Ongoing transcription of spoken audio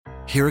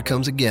Here it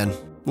comes again.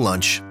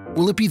 Lunch.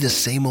 Will it be the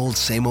same old,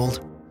 same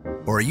old?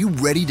 Or are you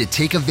ready to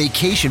take a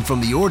vacation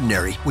from the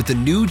ordinary with the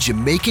new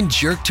Jamaican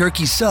Jerk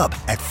Turkey Sub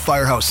at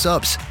Firehouse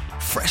Subs?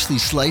 Freshly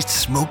sliced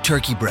smoked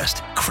turkey breast,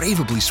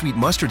 craveably sweet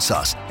mustard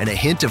sauce, and a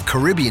hint of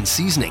Caribbean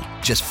seasoning.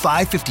 Just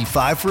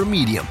 $5.55 for a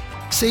medium.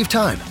 Save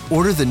time.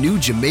 Order the new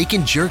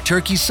Jamaican Jerk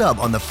Turkey Sub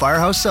on the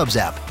Firehouse Subs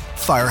app.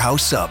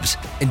 Firehouse Subs.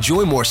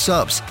 Enjoy more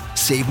subs.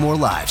 Save more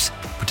lives.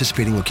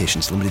 Participating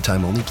locations. Limited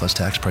time only, plus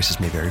tax. Prices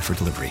may vary for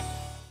delivery.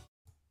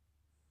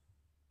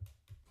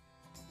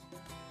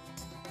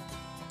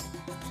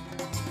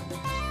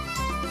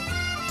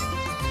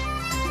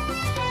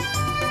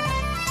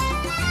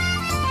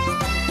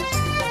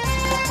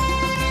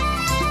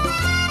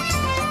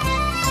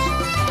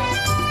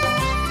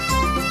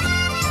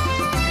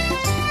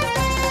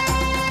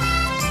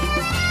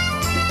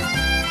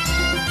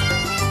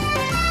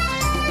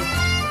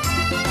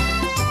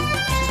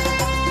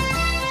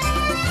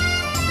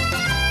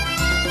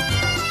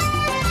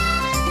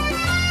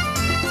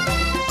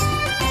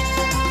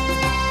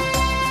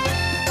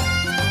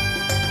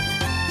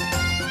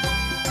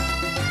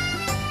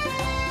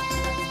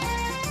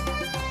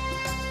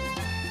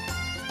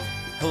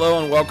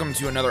 Hello and welcome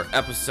to another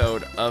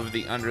episode of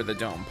the Under the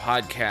Dome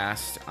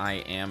podcast. I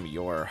am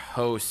your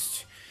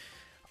host.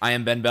 I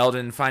am Ben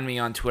Belden. Find me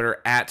on Twitter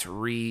at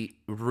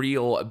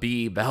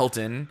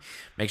RealBBelton.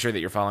 Make sure that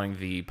you're following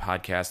the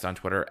podcast on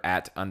Twitter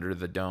at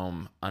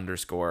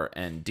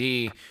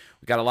 _ND.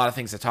 We got a lot of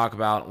things to talk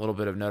about, a little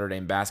bit of Notre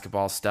Dame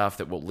basketball stuff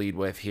that we'll lead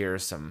with here,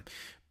 some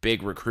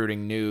big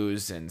recruiting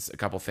news and a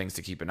couple things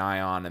to keep an eye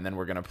on, and then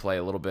we're going to play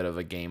a little bit of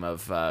a game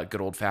of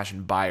good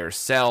old-fashioned buy or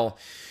sell.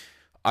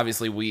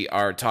 Obviously, we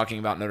are talking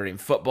about Notre Dame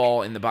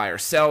football in the buy or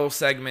sell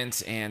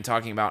segment and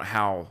talking about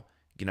how,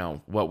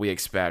 what we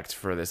expect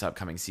for this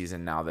upcoming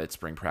season now that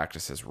spring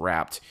practice is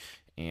wrapped.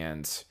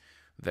 And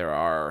there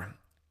are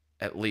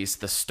at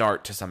least the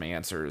start to some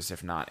answers,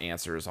 if not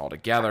answers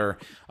altogether,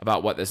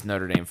 about what this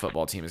Notre Dame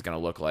football team is going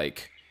to look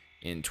like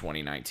in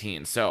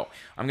 2019. So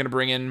I'm going to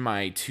bring in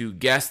my two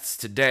guests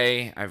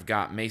today. I've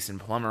got Mason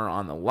Plummer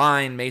on the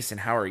line. Mason,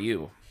 how are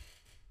you?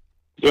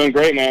 Doing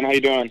great, man. How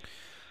you doing?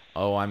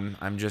 Oh,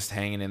 I'm just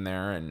hanging in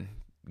there and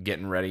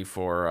getting ready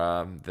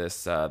for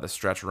the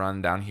stretch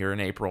run down here in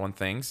April and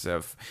things.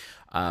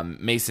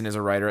 Mason is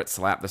a writer at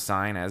Slap the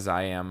Sign, as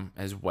I am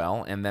as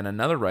well. And then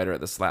another writer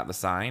at the Slap the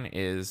Sign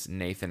is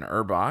Nathan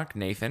Urbach.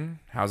 Nathan,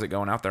 how's it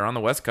going out there on the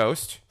West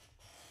Coast?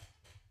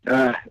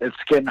 It's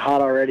getting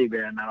hot already,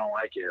 man. I don't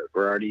like it.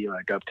 We're already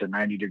up to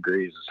 90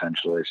 degrees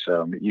essentially.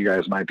 So you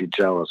guys might be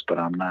jealous, but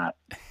I'm not.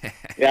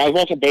 Yeah, I was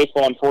watching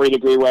baseball in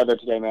 40-degree weather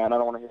today, man. I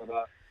don't want to hear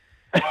that.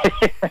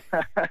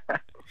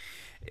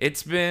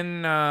 It's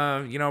been,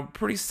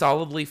 pretty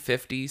solidly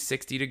 50,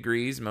 60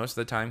 degrees most of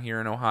the time here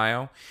in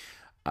Ohio.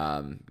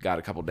 Got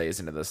a couple days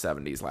into the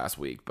 70s last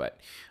week, but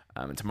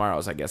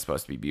tomorrow's, I guess,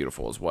 supposed to be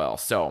beautiful as well.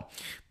 So,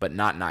 but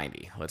not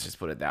 90. Let's just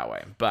put it that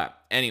way. But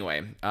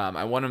anyway,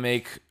 I want to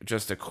make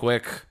just a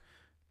quick,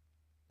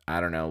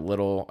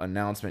 little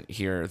announcement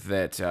here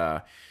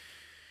that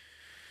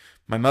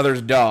my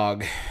mother's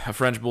dog, a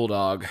French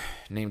bulldog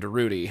named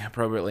Rudy,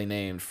 appropriately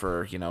named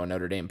for, a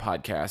Notre Dame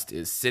podcast,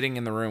 is sitting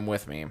in the room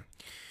with me,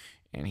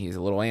 and he's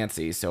a little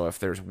antsy. So if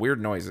there's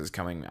weird noises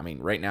coming,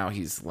 right now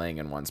he's laying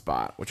in one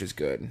spot, which is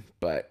good,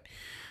 but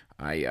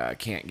I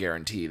can't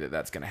guarantee that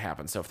that's going to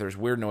happen. So if there's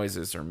weird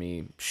noises or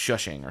me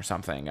shushing or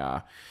something,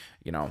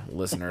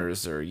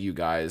 listeners or you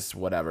guys,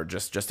 whatever,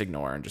 just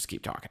ignore and just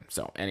keep talking.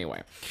 So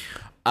anyway,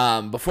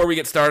 before we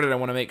get started, I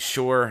want to make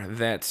sure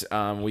that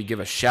we give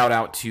a shout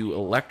out to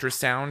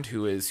Electrasound,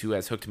 who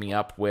has hooked me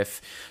up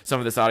with some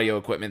of this audio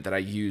equipment that I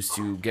use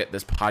to get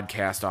this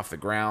podcast off the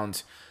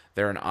ground.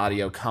 They're an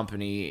audio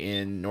company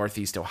in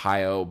Northeast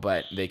Ohio,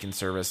 but they can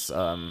service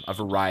a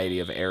variety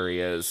of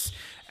areas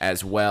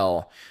as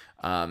well.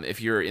 If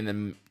you're in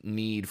the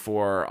need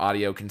for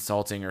audio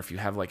consulting, or if you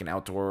have an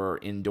outdoor or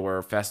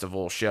indoor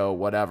festival show,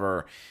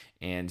 whatever,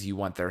 and you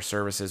want their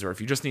services, or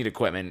if you just need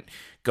equipment,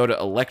 go to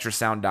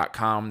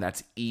electrasound.com.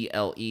 That's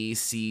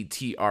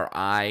ELECTRI,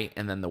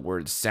 and then the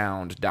word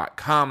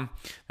sound.com.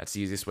 That's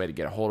the easiest way to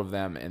get a hold of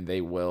them, and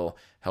they will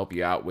help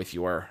you out with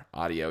your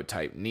audio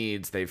type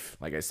needs. They've,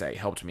 like I say,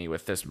 helped me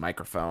with this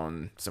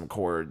microphone, some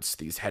cords,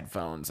 these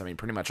headphones.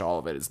 Pretty much all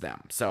of it is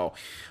them. So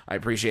I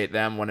appreciate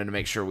them. Wanted to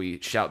make sure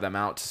we shout them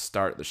out to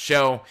start the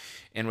show.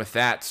 And with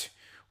that,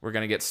 we're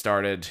going to get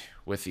started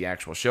with the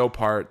actual show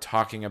part,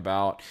 talking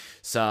about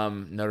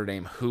some Notre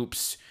Dame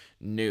hoops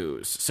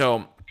news.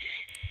 So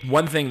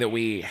one thing that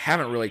we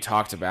haven't really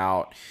talked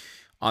about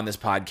on this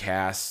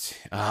podcast,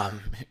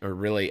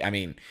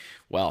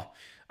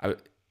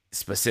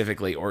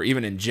 specifically, or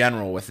even in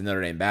general with the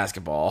Notre Dame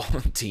basketball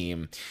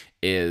team,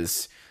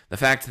 is the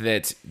fact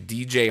that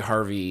DJ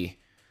Harvey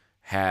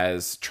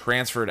has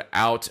transferred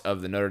out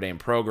of the Notre Dame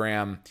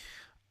program.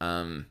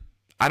 I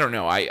don't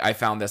know. I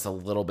found this a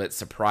little bit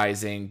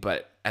surprising,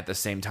 but at the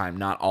same time,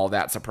 not all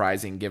that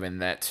surprising, given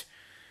that,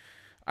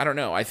 I don't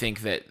know. I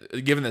think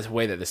that given the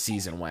way that the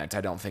season went,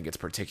 I don't think it's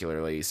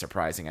particularly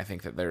surprising. I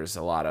think that there's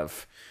a lot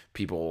of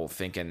people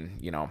thinking,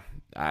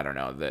 I don't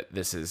know, that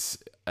this is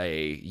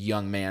a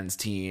young man's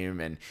team.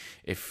 And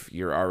if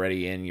you're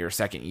already in your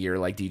second year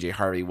like DJ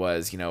Harvey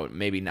was,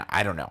 maybe not,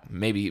 I don't know,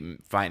 maybe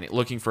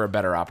looking for a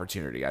better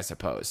opportunity, I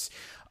suppose.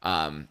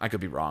 I could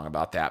be wrong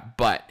about that,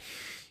 but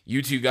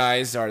you two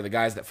guys are the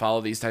guys that follow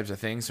these types of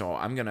things, so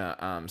I'm going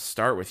to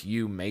start with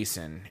you,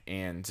 Mason,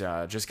 and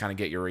just kind of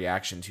get your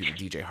reaction to the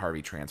DJ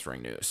Harvey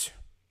transferring news.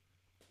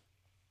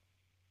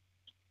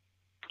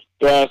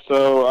 Yeah,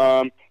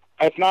 so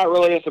it's not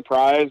really a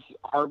surprise.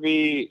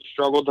 Harvey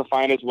struggled to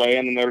find his way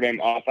in the Notre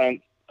Dame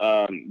offense,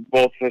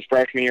 both his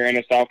freshman year and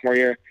his sophomore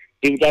year.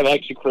 He's a guy that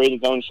likes to create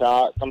his own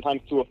shot,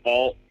 sometimes to a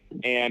fault,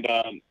 and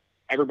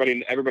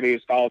everybody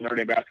who's followed Notre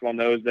Dame basketball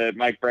knows that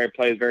Mike Brey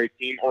plays very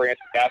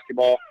team-oriented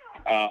basketball.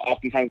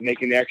 Oftentimes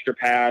making the extra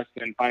pass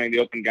and finding the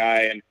open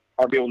guy, and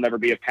Harvey will never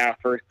be a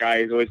pass-first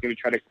guy. He's always going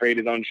to try to create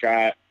his own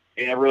shot,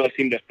 and it really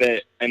seemed to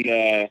fit in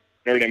the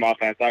Notre Dame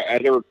offense.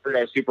 As a recruit,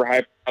 I was super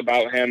hyped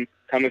about him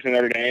coming to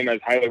Notre Dame, as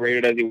highly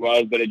rated as he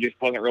was, but it just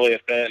wasn't really a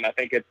fit, and I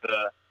think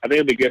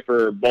it'll be good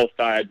for both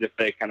sides if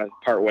they kind of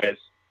part ways.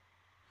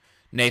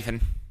 Nathan?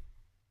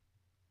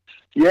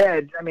 Yeah,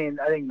 I mean,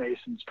 I think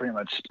Mason's pretty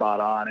much spot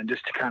on, and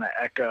just to kind of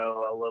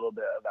echo a little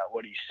bit about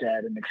what he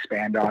said and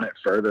expand on it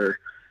further,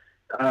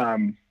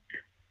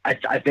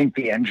 I think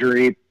the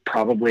injury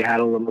probably had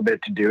a little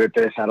bit to do with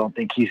this. I don't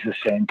think he's the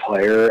same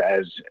player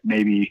as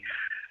maybe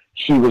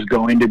he was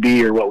going to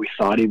be or what we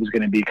thought he was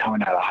going to be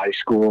coming out of high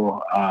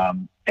school.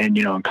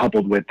 And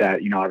coupled with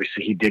that,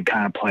 obviously he did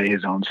kind of play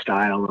his own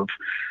style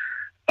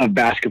of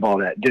basketball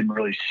that didn't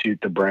really suit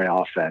the Brey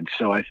offense.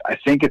 So I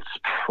think it's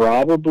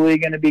probably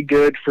going to be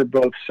good for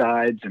both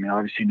sides. I mean,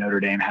 obviously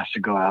Notre Dame has to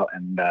go out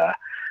and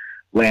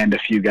land a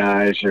few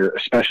guys, or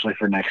especially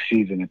for next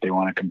season if they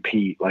want to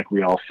compete like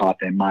we all thought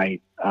they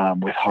might,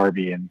 with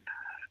Harvey and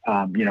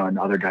and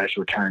other guys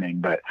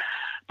returning. But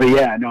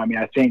yeah, no, I mean,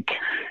 I think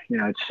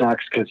it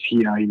sucks because he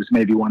was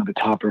maybe one of the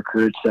top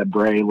recruits that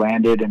Brey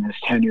landed in his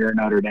tenure at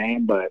Notre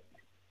Dame, but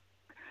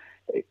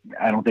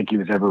I don't think he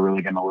was ever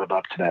really going to live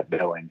up to that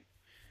billing.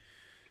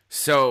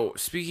 So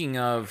speaking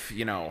of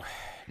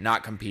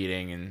not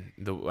competing, and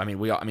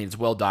it's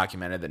well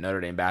documented that Notre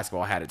Dame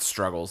basketball had its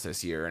struggles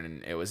this year,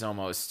 and it was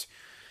almost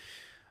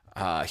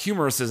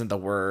humorous isn't the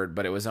word,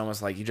 but it was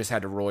almost like you just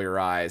had to roll your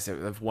eyes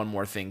if one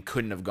more thing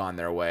couldn't have gone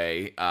their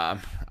way.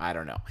 I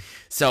don't know.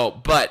 So,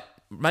 but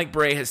Mike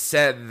Brey has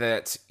said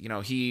that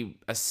he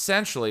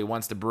essentially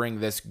wants to bring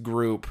this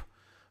group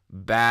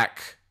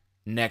back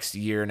next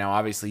year. Now,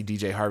 obviously,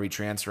 DJ Harvey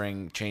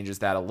transferring changes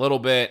that a little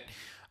bit,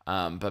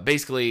 but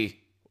basically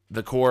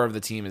the core of the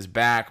team is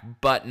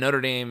back. But Notre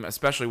Dame,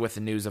 especially with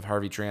the news of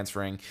Harvey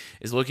transferring,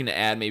 is looking to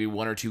add maybe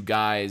one or two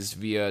guys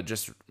via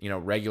just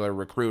regular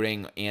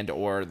recruiting and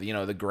or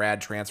the grad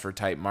transfer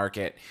type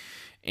market.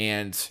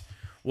 And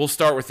we'll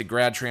start with the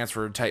grad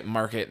transfer type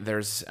market.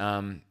 There's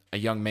a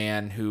young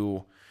man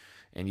who,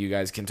 and you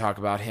guys can talk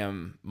about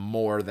him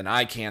more than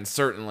I can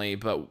certainly,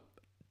 but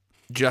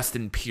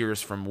Justin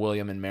Pierce from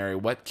William and Mary.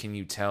 What can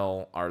you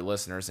tell our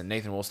listeners? And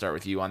Nathan, we'll start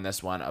with you on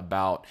this one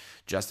about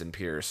Justin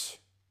Pierce.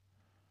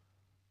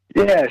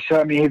 Yeah, so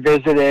I mean, he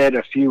visited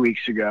a few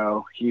weeks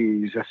ago.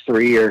 He's a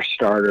 3-year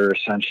starter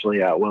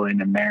essentially at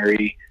William and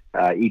Mary.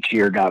 Each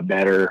year got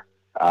better.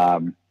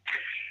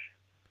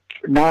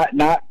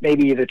 Not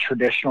maybe the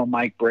traditional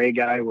Mike Brey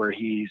guy where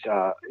he's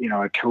a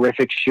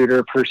terrific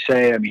shooter per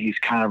se. I mean, he's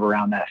kind of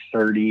around that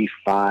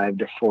 35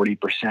 to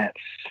 40%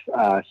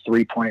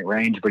 3-point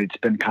range, but it's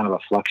been kind of a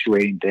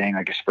fluctuating thing.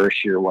 Like his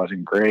first year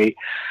wasn't great.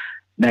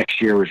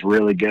 Next year was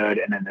really good,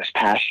 and then this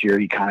past year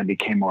he kind of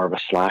became more of a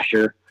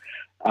slasher.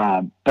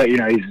 But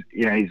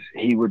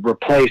he would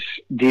replace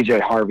DJ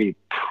Harvey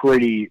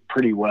pretty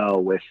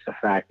well with the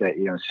fact that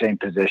same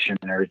position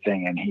and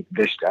everything. And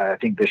I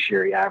think this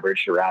year he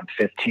averaged around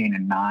 15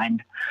 and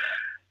 9.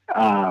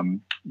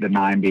 The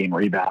 9 being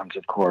rebounds,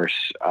 of course.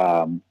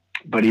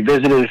 But he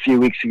visited a few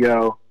weeks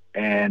ago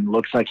and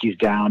looks like he's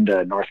down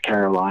to North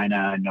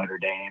Carolina, Notre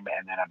Dame,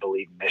 and then I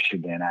believe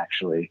Michigan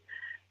actually.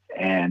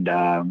 And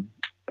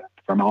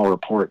from all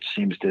reports,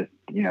 seems to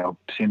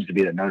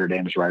be that Notre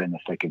Dame is right in the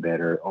thick of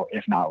it, or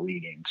if not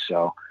leading.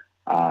 So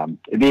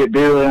it'd be a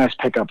really nice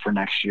pickup for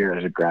next year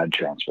as a grad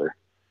transfer.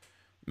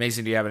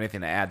 Mason, do you have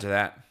anything to add to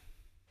that?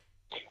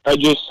 I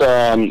just,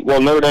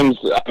 Notre Dame's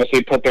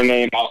obviously put their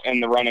name out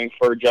in the running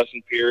for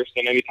Justin Pierce,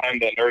 and anytime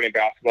that Notre Dame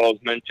basketball is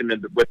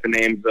mentioned with the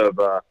names of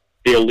the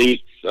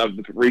elites of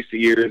the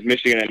recent years,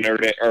 Michigan and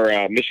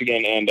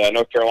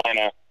North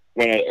Carolina,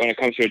 when it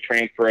comes to a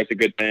transfer, it's a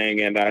good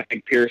thing. And I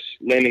think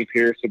landing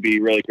Pierce would be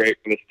really great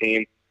for this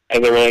team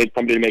as they really need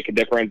somebody to make a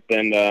difference.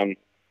 And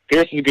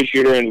Pierce is a good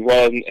shooter, and as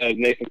well as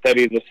Nathan said,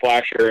 he's a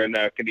slasher and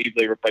could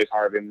easily replace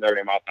Harvey in the Notre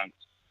Dame offense.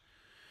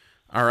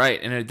 All right.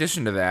 In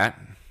addition to that,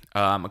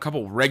 a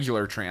couple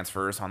regular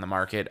transfers on the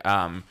market.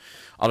 I'll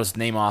just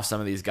name off some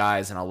of these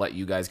guys, and I'll let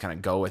you guys kind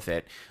of go with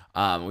it.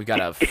 We've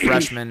got a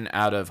freshman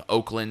out of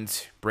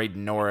Oakland,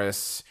 Braden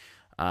Norris.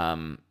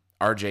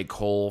 RJ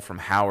Cole from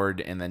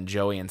Howard, and then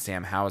Joey and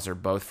Sam Hauser,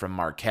 both from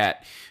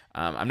Marquette.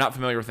 I'm not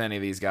familiar with any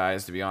of these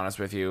guys, to be honest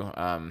with you,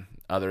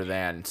 other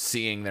than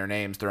seeing their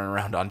names thrown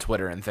around on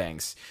Twitter and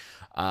things.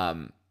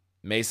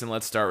 Mason,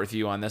 let's start with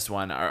you on this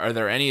one. Are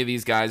there any of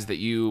these guys that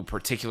you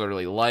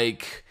particularly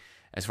like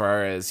as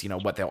far as,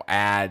 what they'll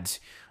add?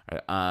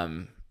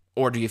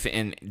 Or do you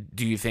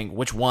think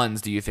which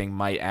ones do you think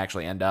might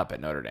actually end up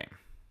at Notre Dame?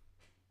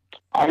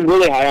 I'm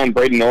really high on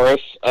Braden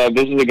Norris.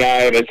 This is a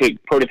guy that's a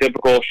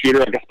prototypical shooter,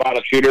 like a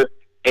spot-up shooter,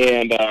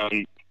 and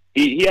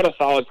he had a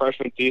solid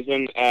freshman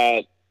season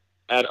at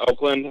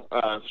Oakland,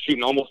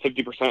 shooting almost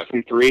 50%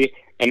 from three,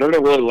 and Notre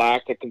Dame really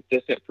lacked a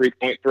consistent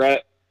three-point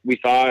threat. We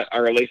thought,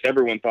 or at least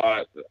everyone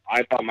thought,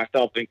 I thought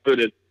myself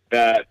included,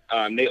 that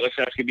Nate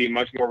Laszewski could be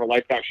much more of a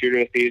lights-out shooter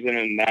this season,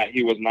 and that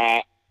he was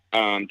not.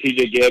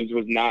 TJ Gibbs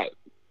was not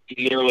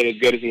nearly as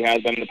good as he has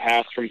been in the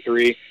past from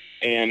three,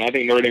 and I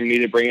think Notre Dame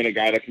needed to bring in a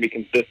guy that can be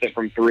consistent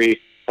from three,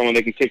 someone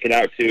they can kick it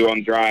out to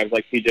on drives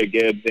like TJ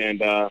Gibbs,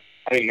 and I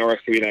think Norris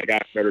could be that guy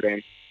for Notre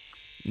Dame.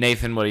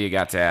 Nathan, what do you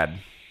got to add?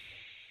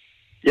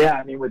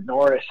 Yeah, with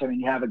Norris,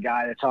 you have a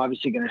guy that's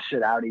obviously going to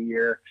sit out a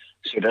year,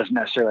 so he doesn't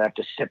necessarily have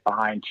to sit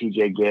behind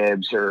TJ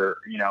Gibbs or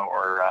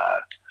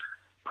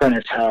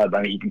Prentice Hub.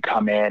 He can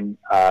come in,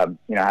 have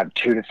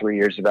 2 to 3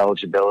 years of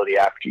eligibility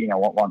after,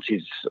 once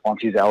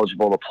he's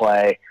eligible to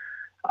play.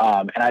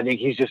 And I think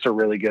he's just a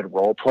really good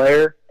role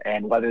player.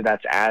 And whether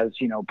that's as,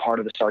 part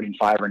of the starting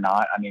five or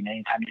not,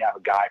 anytime you have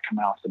a guy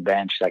coming off the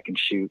bench that can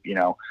shoot,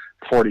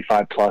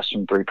 45 plus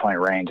from 3-point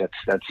range,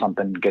 that's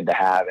something good to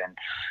have.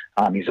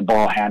 And he's a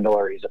ball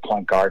handler. He's a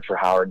point guard for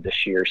Howard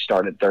this year,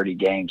 started 30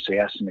 games. So he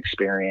has some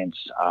experience.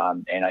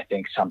 And I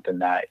think something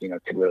that,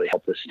 could really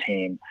help this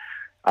team.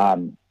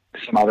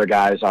 Some other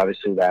guys,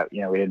 obviously, that,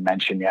 we didn't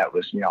mention yet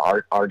was,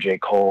 RJ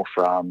Cole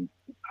from,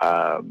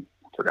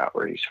 forgot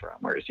where he's from.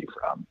 Where is he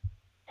from?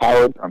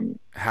 Howard.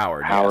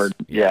 Howard.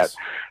 Yes.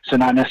 Yeah. So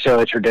not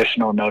necessarily a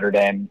traditional Notre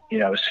Dame,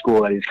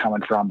 school that he's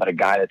coming from, but a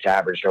guy that's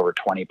averaged over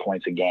 20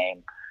 points a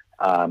game.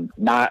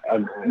 Not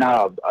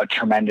a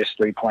tremendous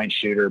 3-point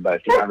shooter, but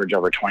if you average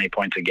over 20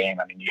 points a game,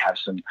 you have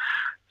some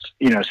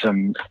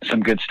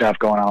good stuff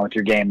going on with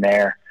your game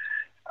there.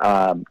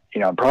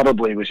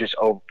 Probably was just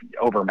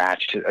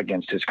overmatched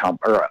against his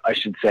or I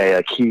should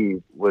say,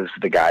 he was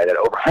the guy that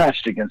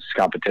overmatched against his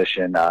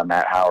competition,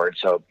 Matt Howard.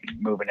 So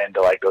moving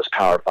into those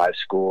Power 5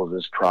 schools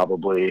is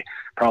probably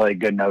a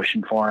good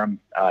notion for him.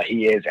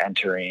 He is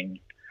entering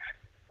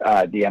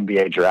the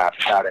NBA draft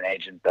without an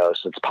agent, though,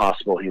 so it's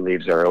possible he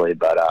leaves early.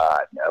 But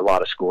a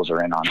lot of schools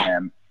are in on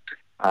him.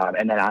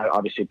 And then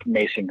obviously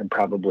Mason can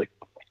probably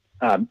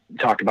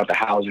talk about the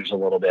Hausers a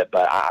little bit,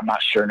 but I'm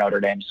not sure Notre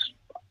Dame's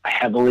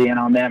heavily in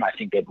on them. I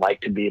think they'd like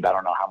to be, but I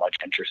don't know how much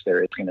interest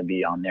there is going to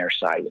be on their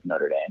side with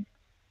Notre Dame.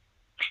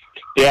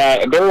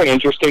 Yeah, they're an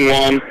interesting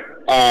one.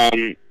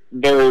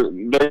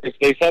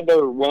 They said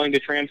they're willing to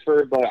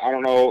transfer, but I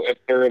don't know if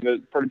they're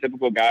the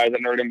prototypical guys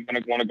that Notre Dame's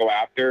going to want to go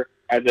after,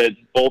 as it's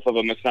both of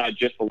them. It's not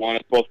just the one.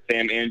 It's both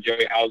Sam and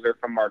Joey Hauser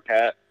from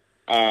Marquette.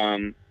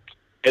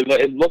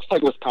 It looks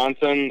like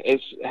Wisconsin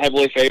is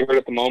heavily favored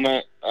at the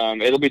moment.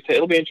 It'll be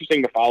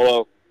interesting to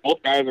follow.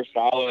 Both guys are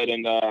solid,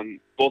 and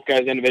both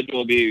guys individually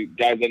will be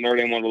guys that Notre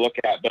Dame want to look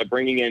at. But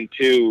bringing in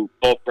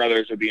both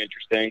brothers would be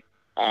interesting.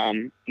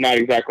 Not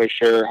exactly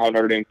sure how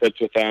Notre Dame fits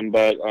with them,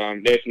 but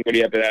Nathan, what do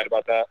you have to add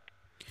about that?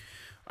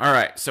 All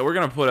right, so we're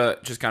going to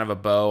put just kind of a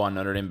bow on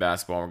Notre Dame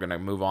basketball. We're going to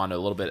move on to a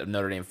little bit of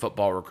Notre Dame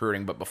football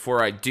recruiting. But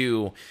before I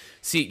do,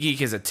 SeatGeek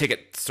is a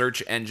ticket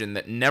search engine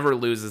that never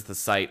loses the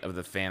sight of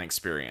the fan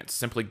experience.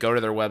 Simply go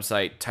to their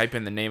website, type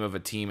in the name of a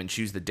team, and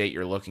choose the date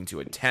you're looking to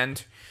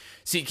attend.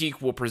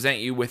 SeatGeek will present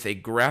you with a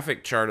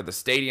graphic chart of the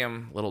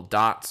stadium, little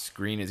dots,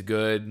 green is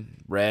good,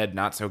 red,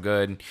 not so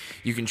good.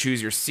 You can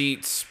choose your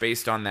seats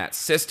based on that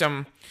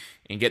system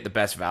and get the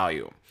best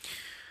value.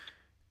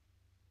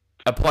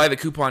 Apply the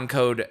coupon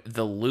code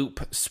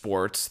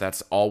TheLoopSports,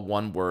 that's all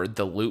one word,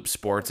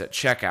 TheLoopSports at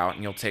checkout,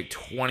 and you'll take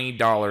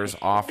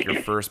 $20 off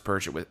your first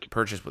purchase with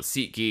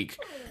SeatGeek.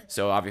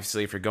 So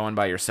obviously, if you're going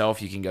by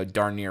yourself, you can go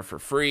darn near for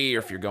free, or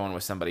if you're going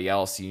with somebody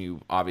else, you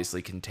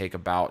obviously can take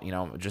about,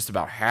 just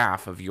about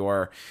half of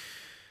your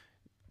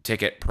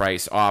ticket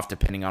price off,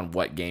 depending on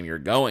what game you're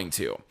going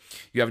to.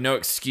 You have no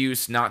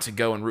excuse not to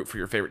go and root for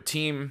your favorite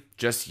team.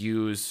 Just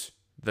use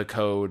the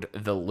code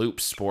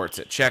TheLoopSports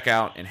at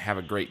checkout and have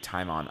a great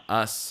time on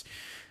us.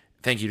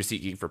 Thank you to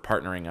SeatGeek for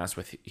partnering us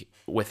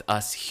with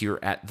us here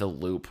at The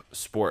Loop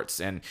Sports.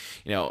 And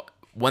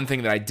one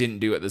thing that I didn't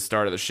do at the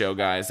start of the show,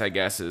 guys, I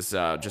guess, is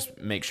just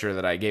make sure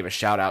that I gave a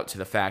shout out to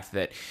the fact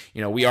that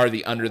we are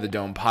the Under the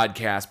Dome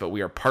podcast, but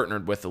we are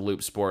partnered with The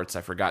Loop Sports.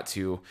 I forgot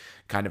to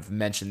kind of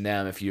mention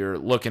them. If you're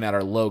looking at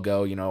our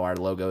logo, our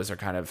logos are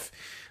kind of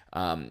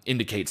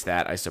indicates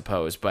that, I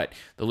suppose. But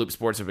the Loop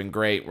Sports have been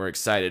great. We're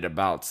excited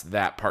about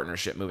that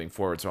partnership moving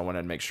forward. So I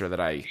wanted to make sure that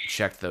I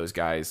checked those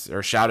guys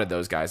or shouted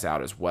those guys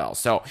out as well.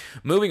 So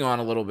moving on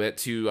a little bit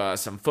to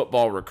some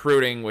football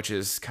recruiting, which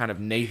is kind of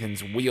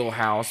Nathan's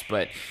wheelhouse,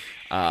 but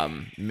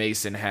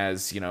Mason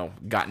has,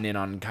 gotten in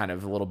on kind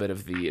of a little bit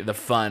of the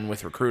fun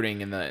with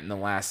recruiting in the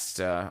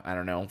last,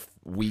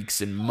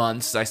 weeks and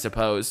months, I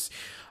suppose.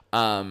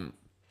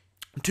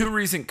 Two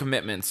recent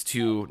commitments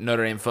to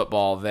Notre Dame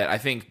football that I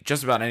think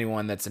just about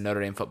anyone that's a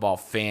Notre Dame football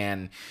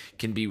fan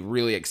can be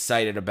really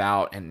excited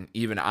about. And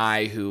even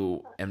I,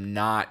 who am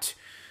not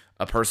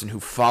a person who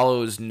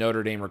follows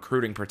Notre Dame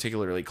recruiting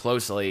particularly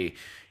closely,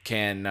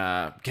 can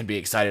be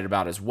excited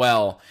about as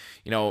well.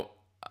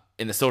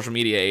 In the social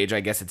media age, I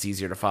guess it's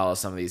easier to follow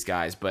some of these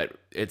guys, but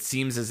it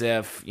seems as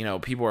if,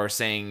 people are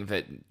saying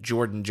that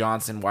Jordan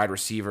Johnson, wide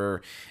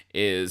receiver,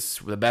 is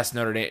the best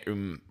Notre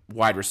Dame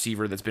wide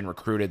receiver that's been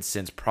recruited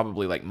since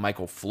probably like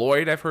Michael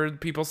Floyd, I've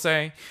heard people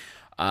say.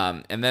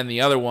 And then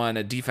the other one,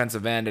 a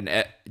defensive end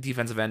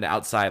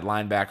outside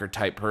linebacker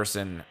type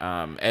person,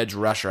 edge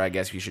rusher, I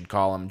guess you should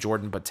call him,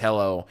 Jordan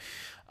Botelho.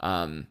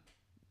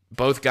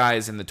 Both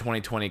guys in the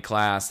 2020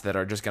 class that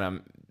are just going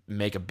to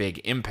make a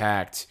big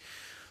impact.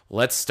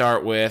 Let's go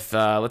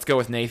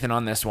with Nathan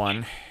on this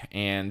one.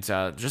 And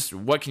just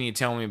what can you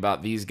tell me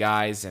about these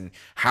guys and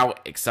how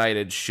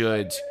excited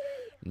should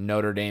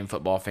Notre Dame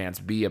football fans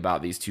be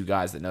about these two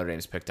guys that Notre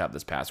Dame's picked up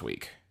this past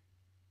week?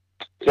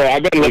 So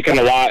I've been looking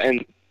a lot,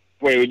 and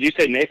wait, would you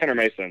say Nathan or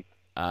Mason?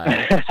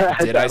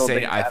 Did I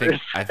say? I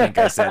think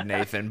I said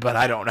Nathan, but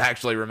I don't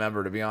actually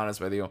remember, to be honest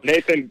with you.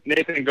 Nathan,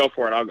 go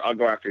for it. I'll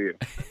go after you.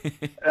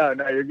 Oh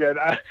no, you're good.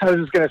 I was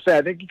just gonna say,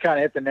 I think you kind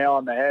of hit the nail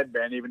on the head,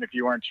 Ben. Even if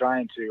you weren't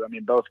trying to. I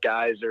mean, both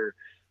guys are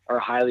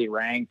highly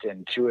ranked,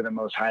 and two of the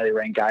most highly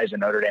ranked guys in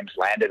Notre Dame's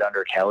landed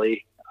under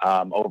Kelly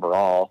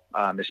overall,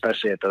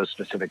 especially at those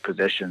specific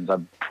positions.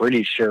 I'm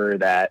pretty sure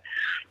that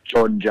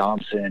Jordan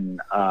Johnson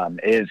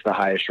is the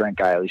highest ranked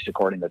guy, at least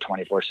according to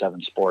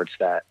 24/7 Sports,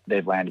 that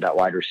they've landed at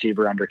wide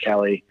receiver under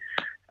Kelly,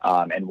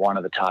 and one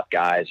of the top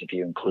guys if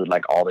you include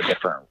like all the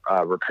different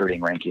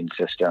recruiting ranking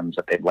systems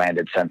that they've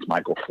landed since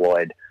Michael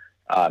Floyd.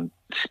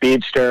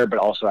 Speedster, but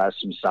also has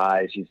some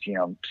size. He's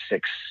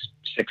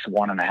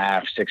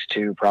 6'1.5",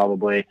 6'2",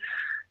 probably.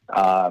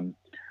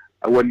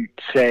 I wouldn't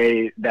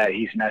say that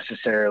he's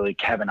necessarily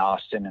Kevin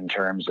Austin in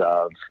terms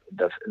of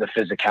the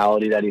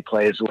physicality that he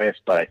plays with,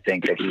 but I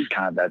think that he's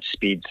kind of that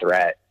speed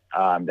threat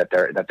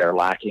that they're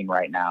lacking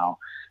right now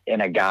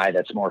in a guy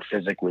that's more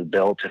physically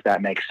built, if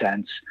that makes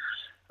sense.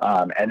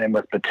 And then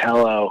with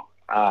Botelho,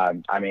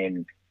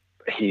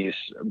 he's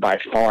by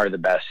far the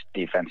best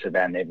defensive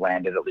end they've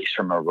landed, at least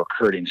from a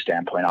recruiting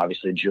standpoint.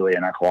 Obviously,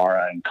 Julian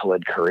Aguara and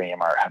Khalid Kareem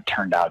have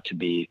turned out to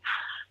be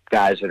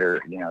guys that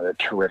are, they're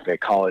terrific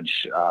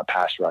college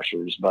pass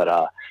rushers.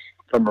 But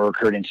from a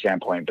recruiting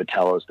standpoint,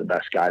 Botelho is the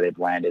best guy they've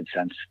landed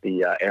since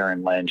the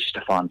Aaron Lynch,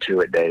 Stephon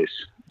Tuitt days.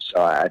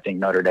 So I think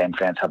Notre Dame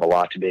fans have a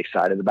lot to be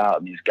excited about.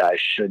 And these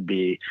guys should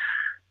be,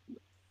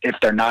 if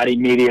they're not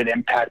immediate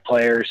impact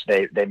players,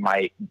 they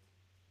might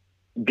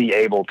be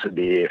able to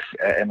be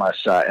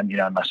unless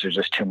there's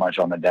just too much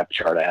on the depth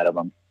chart ahead of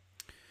them.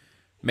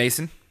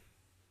 Mason?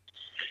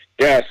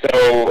 Yeah,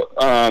 so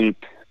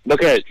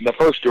look at the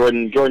first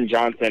Jordan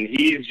Johnson.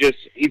 He's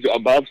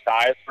above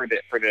size for the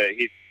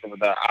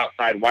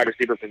outside wide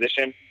receiver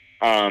position.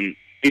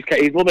 He's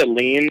a little bit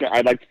lean.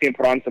 I'd like to see him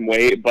put on some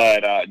weight,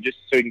 but just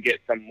so he can get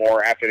some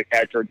more after the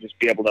catch or just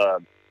be able to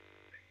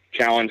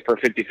challenge for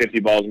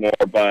 50-50 balls more.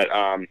 But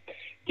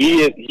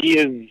he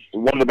is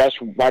one of the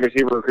best wide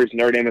receiver recruits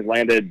Notre Dame has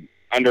landed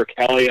under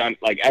Kelly,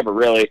 ever,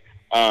 really.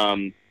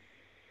 I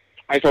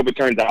just hope it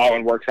turns out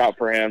and works out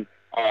for him.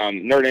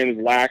 Notre Dame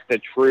has lacked a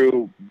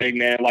true big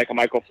man like a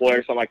Michael Floyd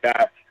or something like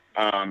that.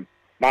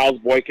 Miles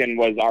Boykin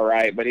was all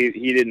right, but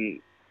he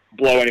didn't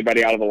blow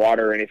anybody out of the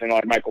water or anything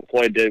like Michael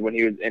Floyd did when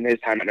he was in his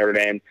time at Notre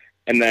Dame.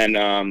 And then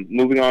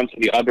moving on to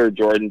the other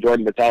Jordan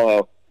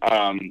Botelho,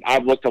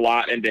 I've looked a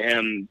lot into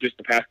him just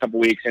the past couple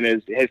weeks, and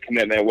his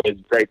commitment was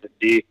great to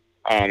see,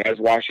 as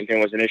Washington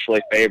was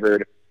initially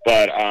favored.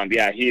 But,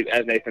 he,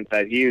 as Nathan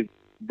said, he's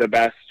the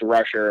best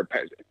rusher,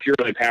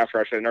 purely pass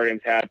rusher that Notre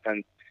Dame's had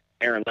since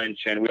Aaron Lynch,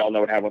 and we all know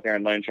what happened with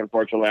Aaron Lynch.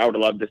 Unfortunately, I would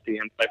have loved to see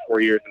him play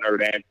 4 years at Notre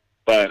Dame.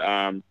 But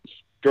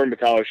Jordan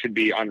Botelho should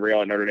be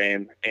unreal at Notre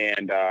Dame.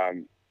 And,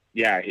 I'm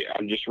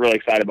just really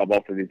excited about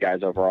both of these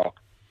guys overall.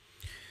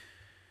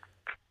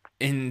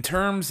 In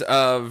terms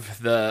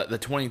of the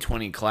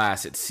 2020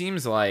 class, it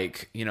seems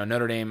like,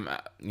 Notre Dame,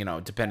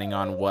 depending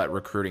on what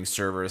recruiting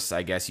service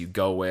I guess you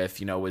go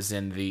with, was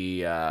in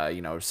the,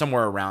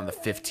 somewhere around the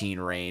 15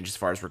 range as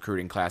far as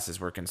recruiting classes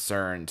were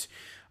concerned.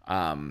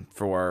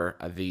 For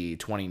the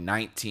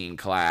 2019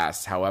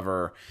 class.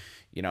 However,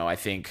 I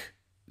think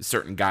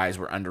certain guys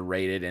were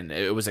underrated, and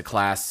it was a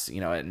class,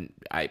 and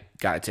I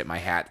got to tip my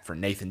hat for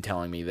Nathan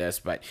telling me this,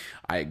 but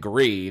I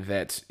agree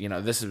that,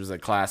 this was a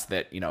class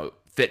that,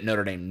 fit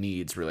Notre Dame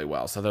needs really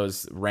well. So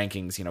those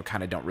rankings,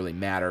 kind of don't really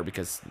matter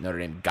because Notre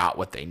Dame got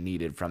what they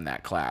needed from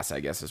that class, I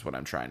guess is what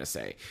I'm trying to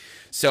say.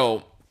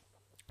 So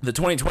The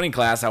 2020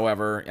 class,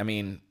 however, I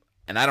mean,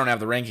 and I don't have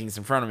the rankings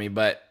in front of me,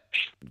 but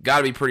got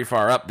to be pretty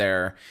far up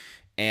there.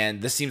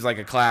 And this seems like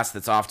a class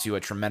that's off to a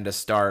tremendous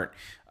start.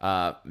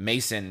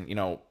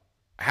 Mason,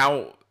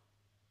 how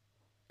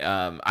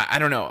I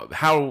don't know,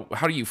 how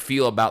do you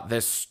feel about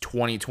this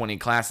 2020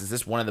 class? Is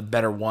this one of the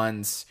better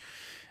ones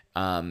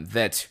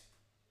that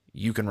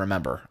you can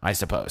remember, I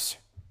suppose?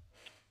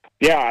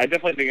 Yeah, I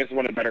definitely think it's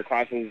one of the better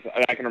classes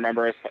I can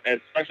remember,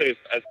 especially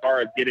as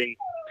far as getting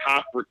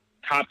top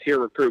tier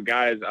recruit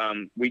guys.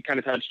 We kind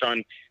of touched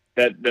on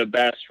that the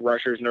best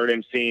rushers Notre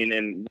Dame's seen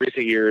in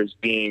recent years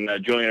being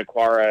Julian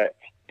Aquara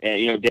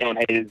and Dalen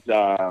Hayes,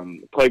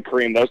 Clay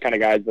Kareem, those kind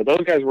of guys. But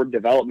those guys were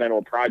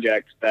developmental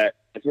projects that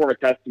it's more of a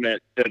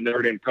testament to the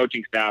Notre Dame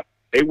coaching staff.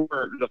 They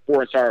were the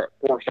 4-star,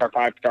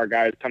 5-star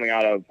guys coming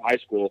out of high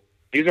school.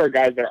 These are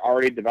guys that are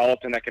already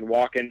developed and that can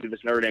walk into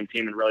this Notre Dame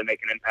team and really make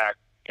an impact.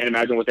 And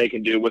imagine what they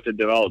can do with the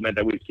development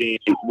that we've seen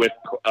with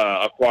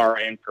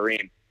Aquara and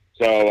Kareem.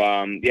 So,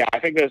 I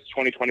think this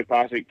 2020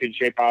 class could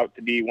shape out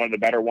to be one of the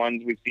better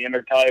ones we've seen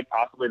there, Kelly,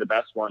 possibly the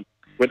best one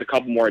with a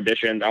couple more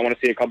additions. I want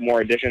to see a couple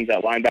more additions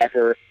at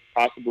linebacker,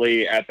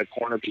 possibly at the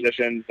corner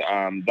positions.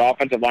 The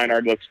offensive line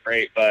already looks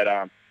great, but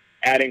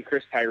adding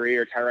Chris Tyree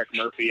or Tyrek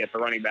Murphy at the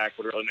running back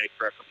would really make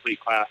for a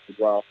complete class as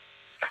well.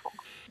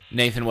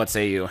 Nathan, what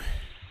say you?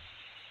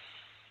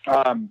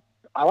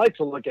 I like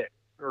to look at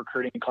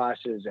recruiting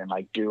classes and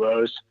like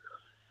duos.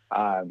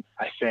 I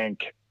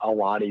think a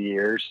lot of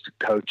years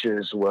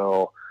coaches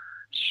will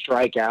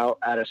strike out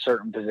at a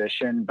certain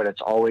position, but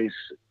it's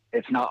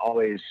not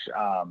always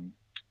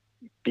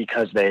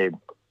because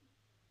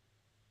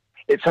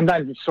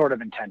sometimes it's sort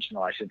of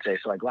intentional, I should say.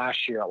 So like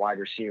last year at wide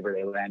receiver,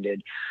 they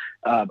landed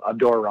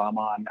Abdur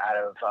Rahman out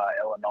of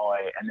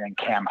Illinois and then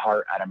Cam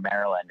Hart out of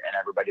Maryland. And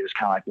everybody was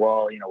kind of like,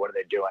 well, what are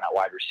they doing at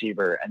wide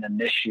receiver? And then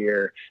this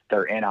year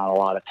they're in on a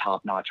lot of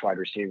top-notch wide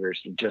receivers.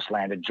 They just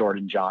landed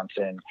Jordan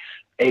Johnson,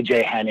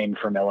 A.J. Henning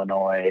from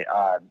Illinois.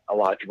 A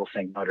lot of people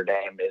think Notre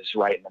Dame is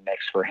right in the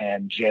mix for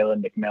him.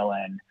 Jalen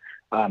McMillan,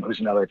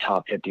 who's another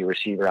top 50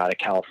 receiver out of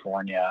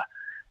California.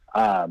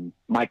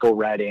 Michael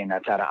Redding,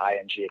 that's out of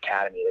IMG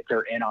Academy. Like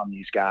they're in on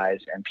these guys,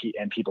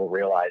 and people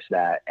realize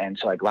that. And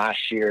so, like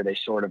last year, they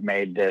sort of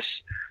made this.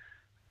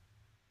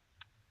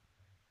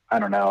 I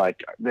don't know,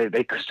 like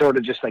they sort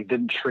of just like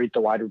didn't treat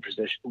the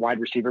wide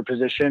receiver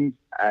position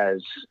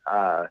as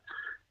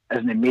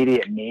an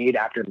immediate need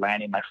after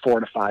landing like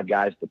 4 to 5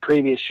 guys the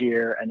previous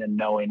year, and then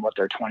knowing what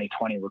their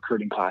 2020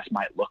 recruiting class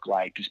might look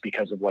like just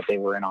because of what they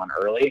were in on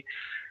early.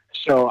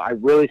 So I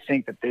really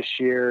think that this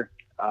year.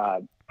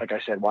 Like I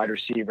said, wide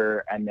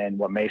receiver, and then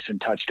what Mason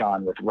touched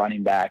on with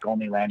running back,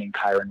 only landing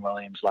Kyron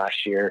Williams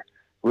last year,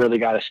 really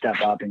got to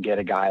step up and get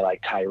a guy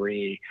like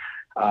Tyree,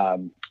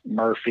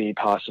 Murphy,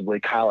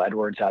 possibly Kyle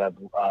Edwards out of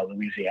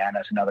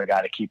Louisiana is another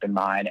guy to keep in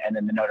mind. And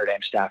then the Notre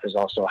Dame staff is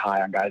also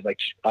high on guys like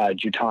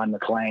Juton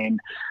McLean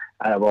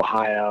out of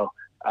Ohio,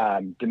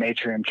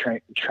 Demetrium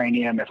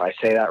Tranium, if I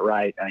say that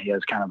right. He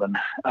has kind of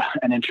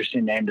an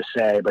interesting name to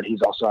say, but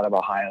he's also out of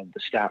Ohio. The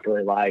staff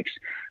really likes.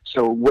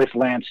 So with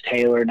Lance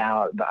Taylor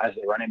now as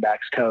the running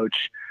backs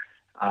coach,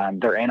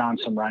 they're in on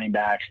some running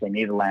backs. They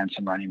need to land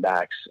some running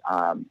backs.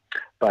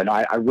 But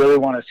I really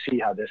want to see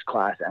how this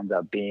class ends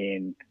up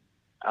being,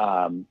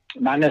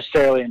 not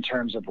necessarily in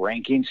terms of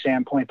ranking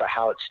standpoint, but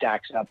how it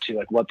stacks up to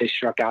like what they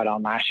struck out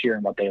on last year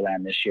and what they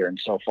land this year. And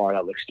so far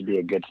that looks to be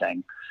a good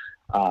thing.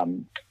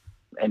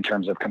 In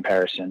terms of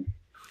comparison.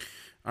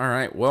 All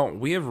right. Well,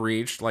 we have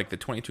reached like the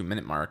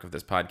 22-minute mark of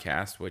this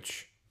podcast,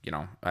 which,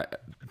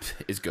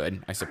 is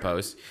good, I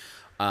suppose.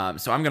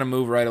 So I'm going to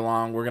move right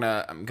along.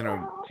 I'm going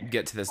to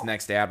get to this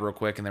next ad real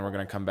quick, and then we're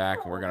going to come back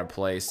and we're going to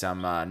play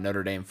some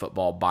Notre Dame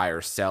football buy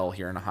or sell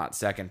here in a hot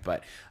second.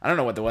 But I don't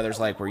know what the weather's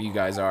like where you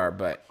guys are,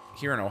 but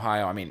here in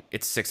Ohio, I mean,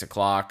 it's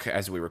 6:00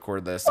 as we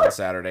record this on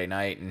Saturday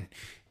night, and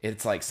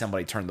it's like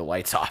somebody turned the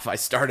lights off. I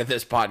started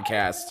this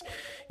podcast,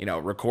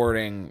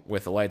 recording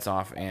with the lights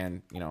off,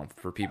 and,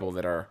 for people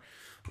that are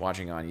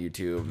watching on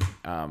YouTube,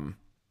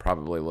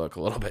 probably look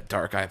a little bit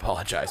dark. I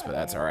apologize, but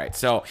that's all right.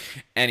 So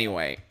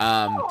anyway,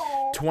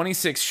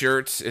 26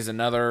 Shirts is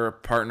another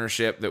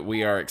partnership that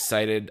we are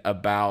excited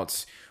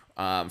about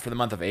for the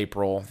month of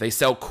April. They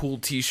sell cool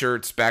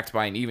t-shirts backed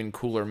by an even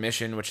cooler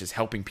mission, which is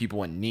helping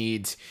people in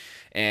need.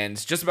 And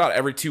just about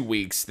every 2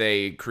 weeks,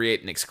 they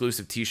create an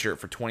exclusive t-shirt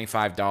for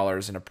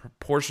 $25, and a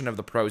portion of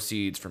the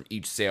proceeds from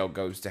each sale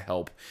goes to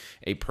help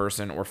a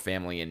person or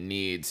family in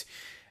need.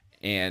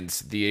 And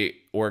the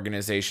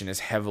organization is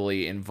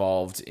heavily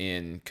involved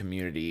in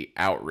community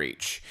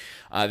outreach.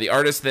 The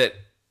artists that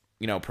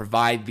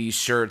provide these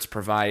shirts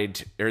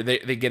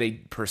they get a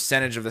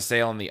percentage of the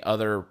sale, and the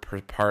other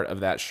part of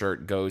that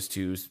shirt goes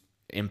to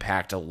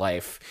impact a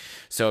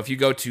life. So if you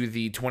go to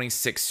the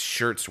 26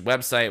 Shirts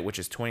website, which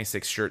is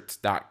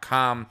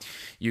 26shirts.com,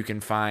 you can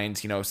find,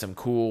 some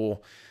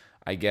cool,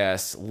 I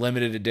guess,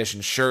 limited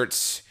edition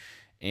shirts.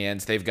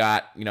 And they've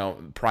got,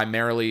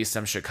 primarily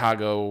some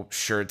Chicago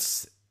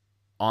shirts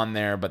on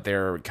there, but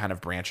they're kind of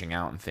branching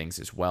out and things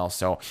as well.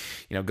 So,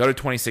 go to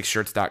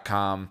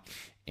 26shirts.com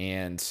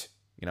and,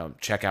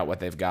 check out what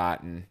they've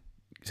got and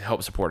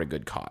help support a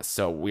good cause.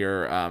 So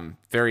we're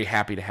very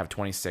happy to have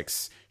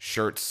 26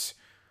 shirts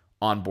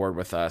on board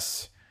with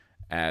us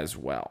as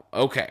well.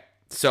 Okay,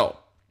 so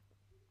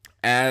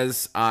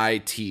as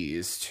I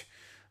teased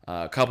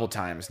a couple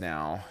times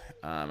now,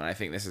 and I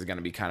think this is going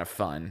to be kind of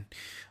fun,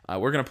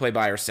 we're going to play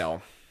buy or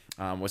sell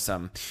with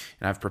some,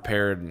 and I've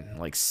prepared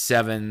like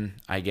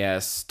 7, I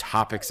guess,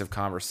 topics of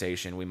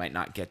conversation. We might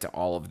not get to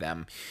all of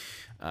them,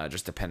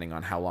 just depending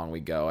on how long we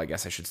go. I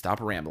guess I should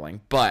stop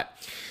rambling, but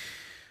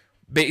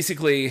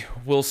basically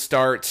we'll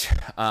start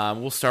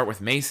with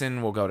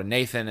Mason, we'll go to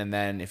Nathan, and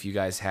then if you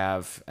guys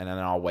have, and then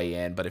I'll weigh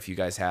in, but if you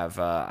guys have,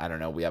 I don't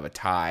know, we have a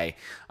tie,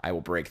 I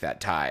will break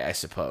that tie, I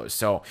suppose.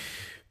 So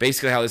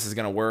basically how this is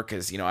going to work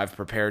is, I've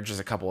prepared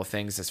just a couple of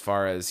things as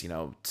far as,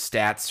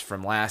 stats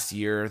from last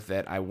year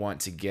that I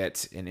want to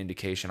get an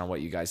indication on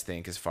what you guys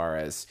think as far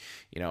as,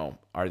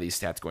 are these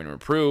stats going to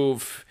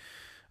improve?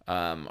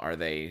 Are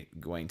they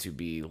going to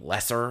be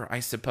lesser,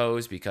 I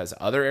suppose, because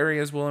other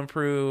areas will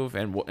improve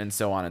and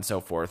so on and so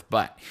forth.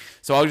 But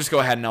so I'll just go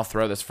ahead and I'll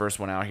throw this first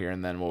one out here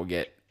and then we'll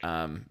get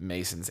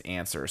Mason's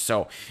answer.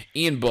 So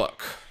Ian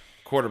Book,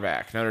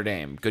 quarterback, Notre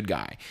Dame, good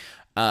guy.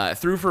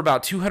 Threw for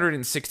about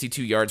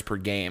 262 yards per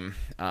game.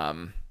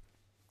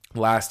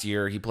 Last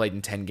year, he played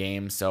in 10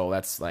 games, so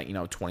that's like,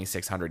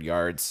 2,600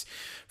 yards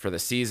for the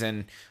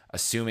season.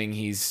 Assuming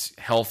he's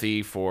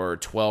healthy for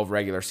 12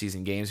 regular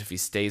season games, if he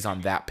stays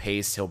on that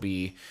pace, he'll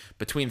be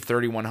between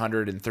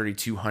 3,100 and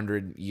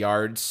 3,200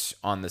 yards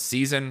on the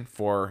season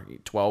for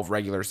 12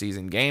 regular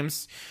season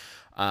games.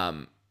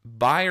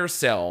 Buy or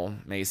sell,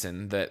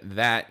 Mason,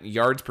 that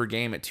yards per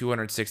game at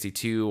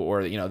 262,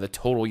 or the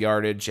total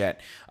yardage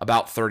at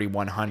about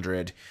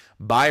 3,100.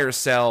 Buy or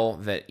sell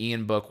that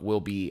Ian Book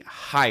will be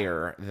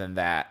higher than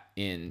that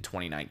in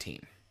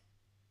 2019.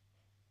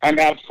 I'm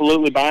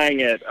absolutely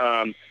buying it.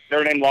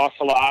 Notre Dame lost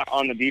a lot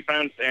on the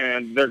defense,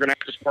 and they're going to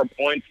have to score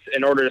points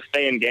in order to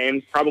stay in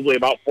games, probably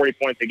about 40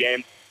 points a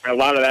game. And a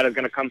lot of that is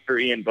going to come through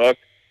Ian Book.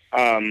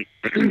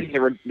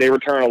 They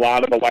return a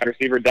lot of the wide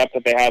receiver depth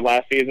that they had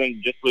last season,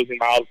 just losing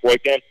Miles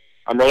Boykin.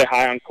 I'm really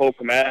high on Cole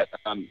Kmet.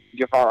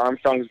 Jafar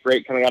Armstrong is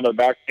great coming out of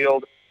the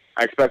backfield.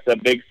 I expect a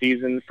big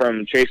season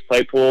from Chase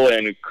Claypool,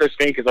 and Chris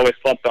Fink is always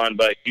slept on,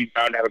 but he's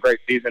bound to have a great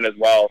season as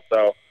well.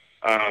 So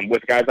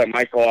with guys like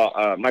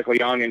Michael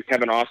Young and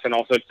Kevin Austin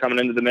also coming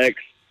into the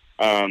mix,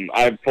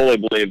 I fully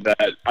believe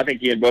that. I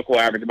think Ian Book will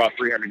average about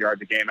 300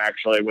 yards a game,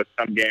 actually, with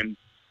some games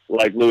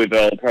like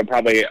Louisville,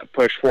 probably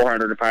push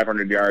 400 to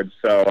 500 yards.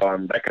 So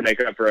that could make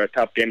it up for a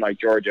tough game like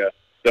Georgia.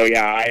 So,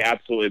 yeah, I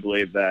absolutely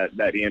believe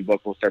that Ian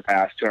Book will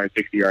surpass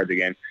 260 yards a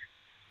game.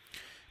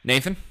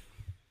 Nathan?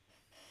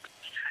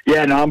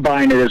 Yeah, no, I'm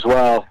buying it as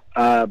well.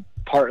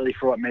 Partly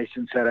for what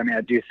Mason said. I mean,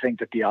 I do think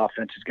that the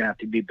offense is going to have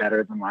to be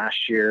better than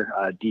last year.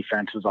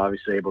 Defense was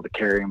obviously able to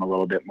carry him a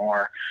little bit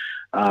more.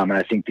 And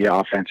I think the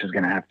offense is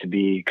going to have to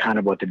be kind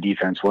of what the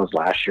defense was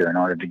last year in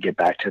order to get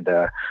back to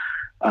the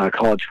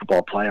college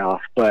football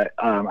playoff. But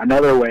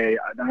another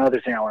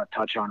thing I want to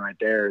touch on right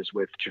there is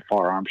with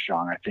Jafar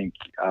Armstrong. I think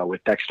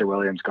with Dexter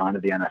Williams gone to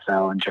the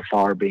NFL and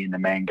Jafar being the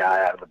main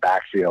guy out of the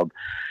backfield,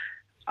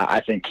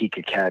 I think he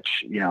could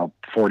catch,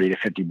 40 to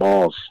 50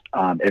 balls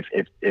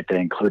if they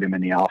include him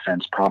in the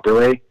offense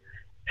properly.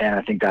 And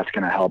I think that's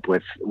going to help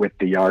with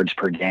the yards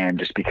per game,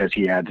 just because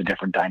he adds a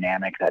different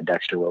dynamic that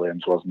Dexter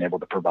Williams wasn't able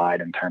to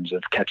provide in terms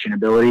of catching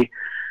ability.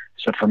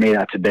 So for me,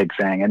 that's a big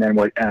thing. And then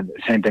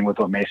same thing with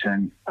what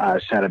Mason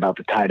said about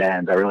the tight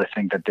ends. I really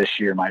think that this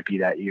year might be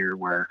that year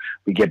where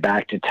we get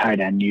back to tight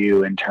end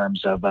U in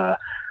terms of a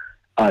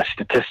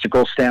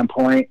statistical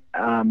standpoint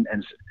and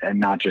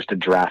not just a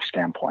draft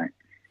standpoint.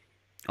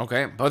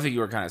 Okay, both of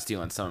you are kind of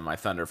stealing some of my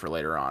thunder for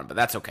later on, but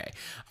that's okay.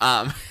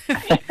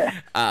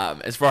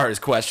 As far as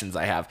questions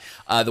I have,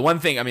 the one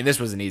thing, I mean, this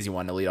was an easy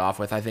one to lead off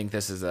with. I think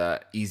this is a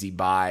easy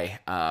buy.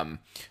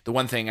 The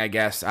one thing, I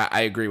guess,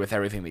 I agree with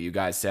everything that you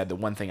guys said. The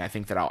one thing I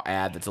think that I'll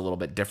add that's a little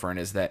bit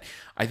different is that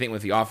I think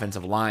with the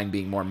offensive line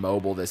being more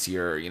mobile this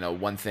year,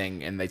 one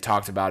thing, and they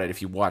talked about it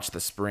if you watch the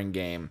spring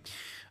game,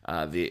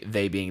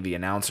 they being the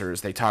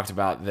announcers, they talked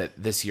about that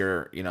this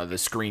year, the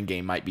screen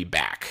game might be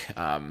back.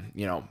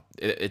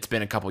 It's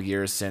been a couple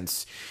years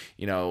since,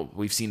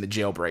 we've seen the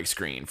jailbreak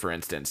screen, for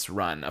instance,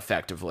 run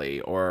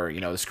effectively, or,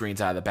 the screens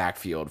out of the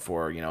backfield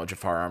for,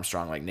 Jafar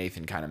Armstrong, like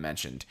Nathan kind of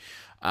mentioned.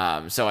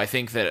 So I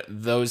think that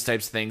those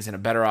types of things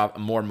and a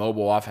more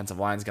mobile offensive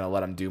line is going to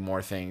let them do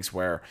more things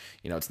where,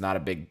 it's not a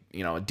big,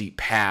 a deep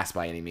pass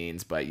by any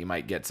means, but you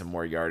might get some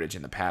more yardage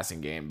in the passing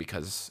game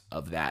because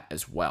of that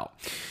as well.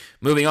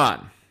 Moving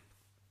on.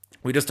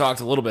 We just talked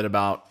a little bit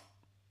about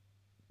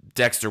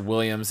Dexter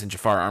Williams and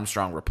Jafar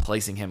Armstrong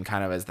replacing him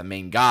kind of as the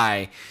main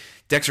guy.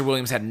 Dexter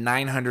Williams had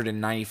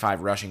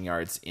 995 rushing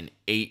yards in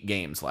 8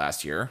 games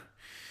last year.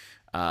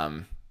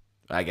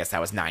 I guess that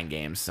was 9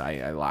 games.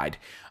 I lied.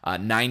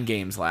 9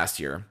 games last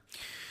year.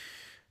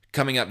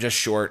 Coming up just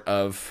short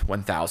of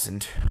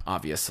 1,000,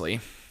 obviously.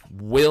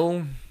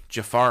 Will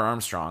Jafar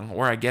Armstrong,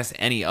 or I guess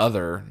any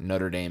other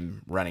Notre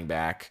Dame running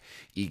back,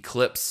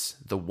 eclipse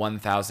the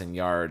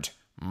 1,000-yard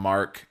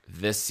mark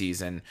this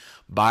season?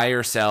 Buy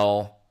or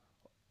sell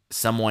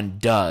someone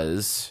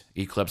does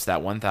eclipse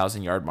that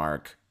 1,000-yard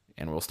mark,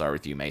 and we'll start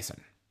with you,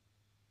 Mason.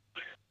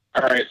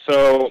 All right,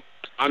 so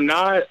I'm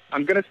going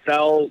to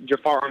sell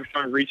Jafar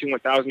Armstrong reaching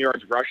 1,000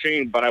 yards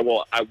rushing, but I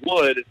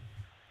would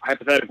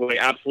hypothetically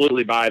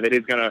absolutely buy that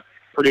he's going to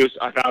produce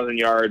 1,000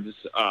 yards,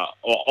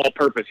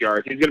 all-purpose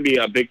yards. He's going to be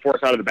a big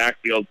force out of the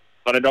backfield,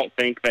 but I don't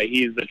think that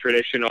he's the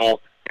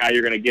traditional guy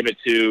you're going to give it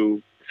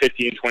to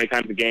 15, 20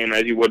 times a game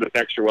as you would with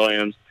Dexter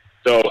Williams.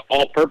 So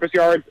all-purpose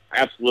yards,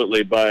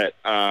 absolutely, but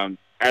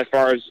as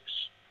far as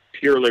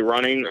purely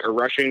running or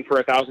rushing for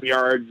 1,000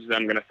 yards,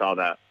 I'm going to sell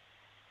that.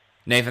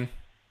 Nathan?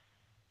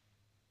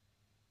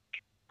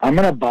 I'm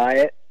going to buy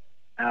it.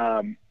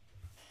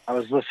 I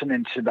was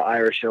listening to the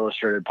Irish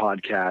Illustrated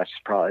podcast,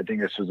 I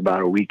think this was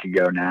about a week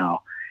ago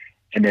now,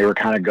 and they were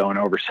kind of going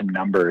over some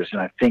numbers.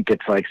 And I think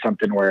it's like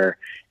something where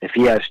if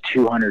he has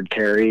 200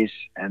 carries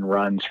and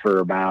runs for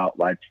about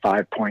like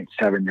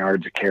 5.7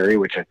 yards a carry,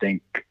 which I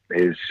think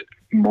is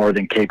more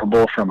than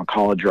capable from a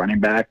college running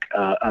back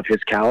of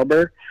his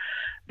caliber,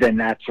 then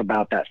that's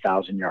about that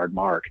 1,000-yard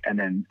mark. And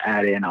then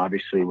add in,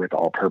 obviously, with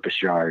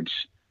all-purpose yards.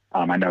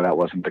 I know that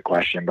wasn't the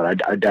question,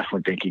 but I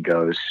definitely think he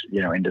goes,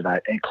 into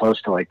that and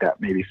close to like that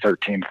maybe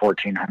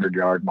 1,400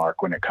 yard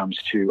mark when it comes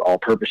to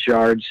all-purpose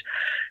yards.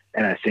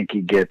 And I think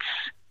he gets,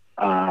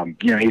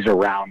 he's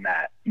around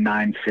that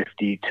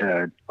 950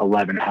 to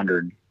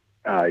 1,100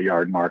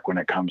 yard mark when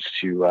it comes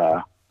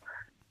to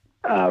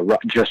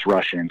just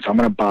rushing. So I'm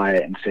going to buy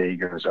it and say he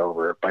goes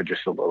over by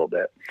just a little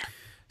bit.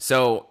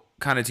 So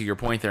kind of to your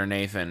point there,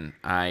 Nathan,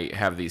 I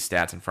have these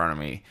stats in front of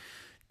me.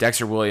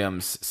 Dexter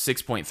Williams,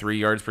 6.3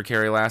 yards per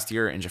carry last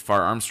year, and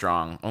Jafar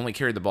Armstrong only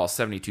carried the ball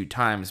 72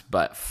 times,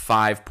 but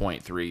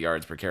 5.3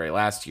 yards per carry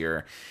last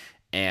year.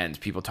 And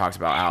people talked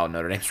about how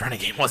Notre Dame's running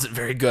game wasn't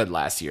very good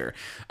last year.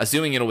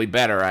 Assuming it'll be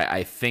better,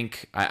 I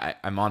think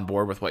I'm on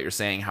board with what you're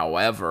saying.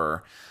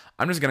 However,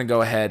 I'm just going to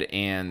go ahead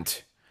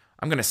and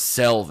I'm going to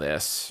sell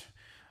this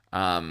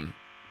and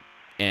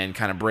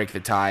kind of break the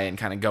tie and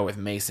kind of go with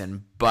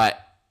Mason.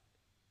 But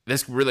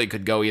this really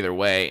could go either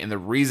way, and the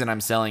reason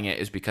I'm selling it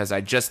is because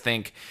I just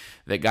think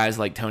that guys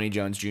like Tony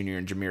Jones Jr.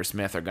 and Jameer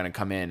Smith are going to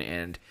come in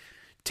and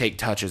take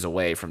touches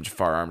away from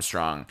Jafar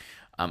Armstrong.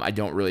 I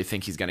don't really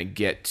think he's going to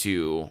get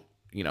to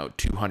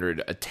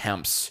 200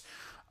 attempts.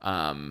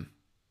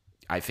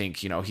 I think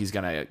he's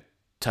going to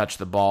touch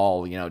the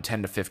ball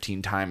 10 to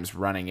 15 times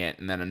running it,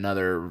 and then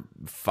another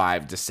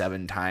 5 to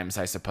 7 times,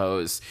 I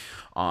suppose,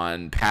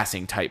 on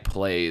passing type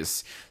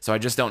plays. So I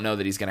just don't know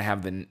that he's going to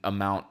have the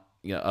amount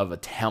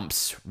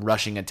of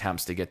rushing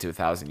attempts to get to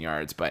 1,000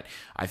 yards. But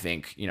I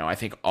think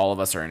all of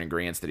us are in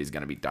agreement that he's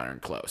going to be darn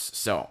close.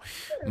 So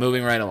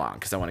moving right along,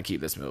 because I want to keep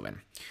this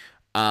moving.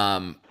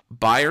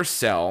 Buy or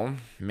sell,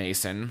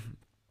 Mason.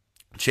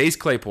 Chase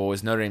Claypool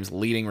is Notre Dame's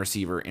leading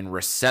receiver in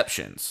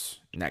receptions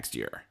next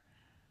year.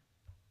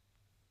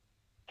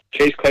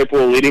 Chase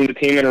Claypool leading the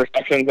team in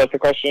receptions, that's the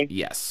question?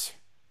 Yes.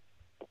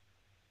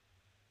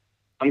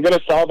 I'm going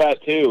to sell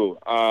that too.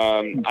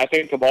 I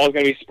think the ball is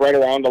going to be spread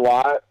around a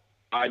lot.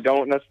 I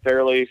don't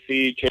necessarily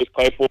see Chase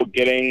Claypool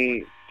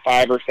getting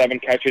 5 or 7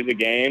 catches a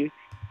game.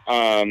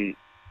 I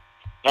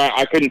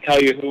couldn't tell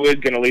you who is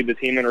going to lead the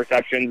team in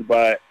receptions,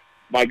 but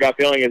my gut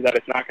feeling is that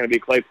it's not going to be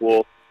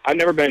Claypool. I've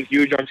never been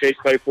huge on Chase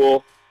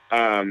Claypool.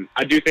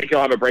 I do think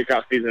he'll have a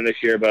breakout season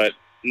this year, but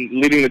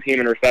leading the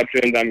team in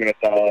receptions, I'm going to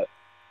sell it.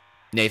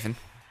 Nathan?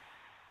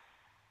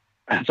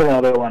 That's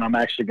another one I'm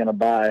actually going to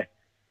buy.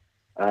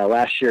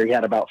 Last year he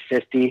had about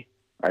 50.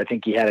 I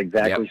think he had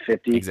exactly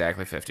 50.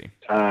 Exactly 50.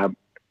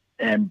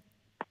 And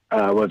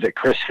was it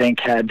Chris Fink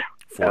had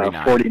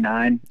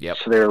 49? Yep.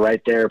 So they were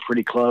right there,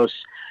 pretty close.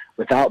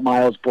 Without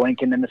Miles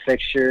Boykin in the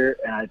fixture,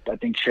 and I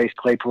think Chase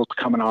Claypool's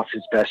coming off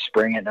his best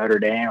spring at Notre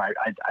Dame.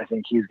 I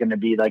think he's going to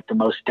be like the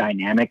most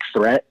dynamic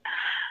threat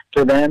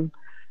for them.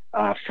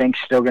 Fink's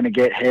still going to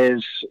get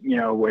his,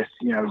 with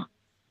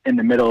in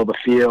the middle of the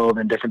field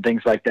and different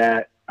things like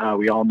that.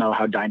 We all know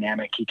how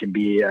dynamic he can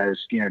be as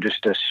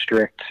just a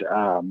strict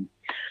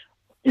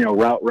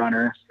route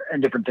runner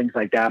and different things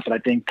like that. But I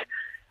think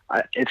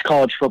it's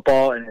college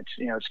football, and it's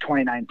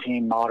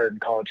 2019 modern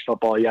college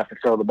football. You have to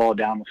throw the ball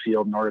down the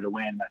field in order to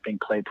win. I think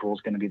Claypool's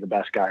going to be the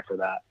best guy for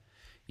that.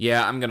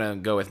 Yeah, I'm going to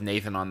go with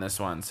Nathan on this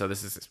one. So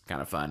this is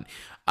kind of fun.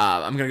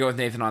 I'm going to go with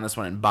Nathan on this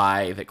one and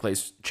buy that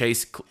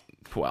Chase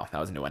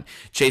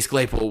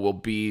Claypool will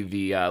be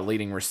the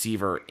leading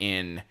receiver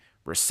in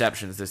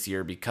receptions this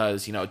year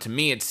because, to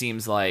me it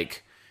seems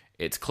like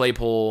it's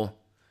Claypool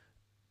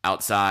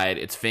outside,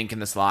 it's Fink in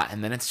the slot,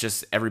 and then it's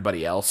just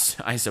everybody else,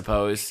 I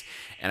suppose.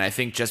 And I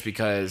think just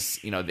because,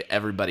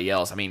 everybody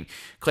else,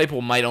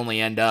 Claypool might only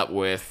end up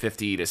with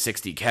 50 to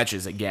 60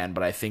 catches again,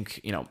 but I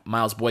think,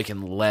 Miles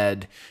Boykin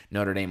led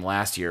Notre Dame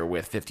last year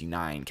with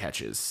 59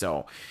 catches.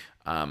 So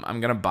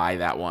I'm going to buy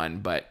that one,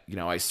 but,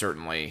 I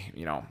certainly,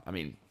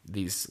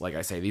 these, like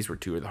I say, these were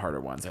two of the harder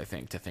ones, I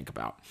think, to think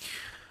about.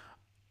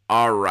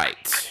 All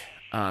right.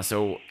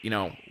 So,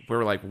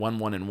 we're like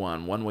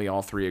 1-1-1. One we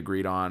all three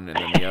agreed on, and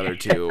then the other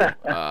two,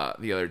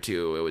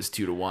 it was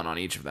 2-1 on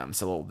each of them.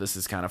 So this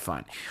is kind of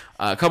fun.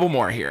 A couple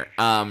more here.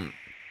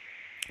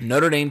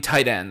 Notre Dame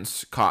tight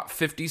ends caught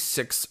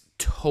 56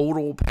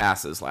 total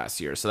passes last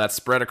year. So that's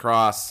spread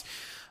across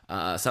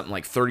something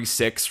like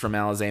 36 from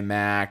Alizé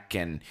Mack,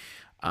 and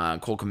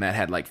Cole Kmet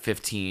had like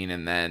 15,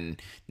 and then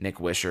Nick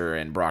Wisher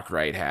and Brock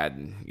Wright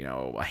had,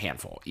 a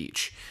handful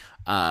each.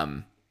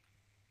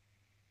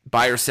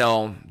 Buy or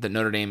sell that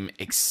Notre Dame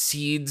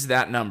exceeds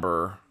that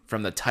number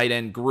from the tight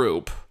end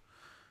group,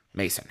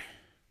 Mason?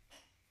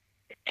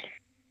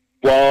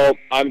 Well,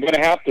 I'm going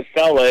to have to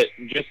sell it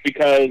just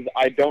because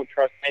I don't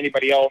trust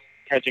anybody else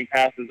catching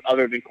passes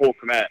other than Cole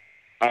Kmet.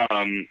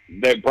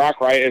 That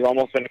Brock Wright has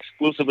almost been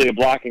exclusively a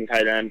blocking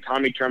tight end.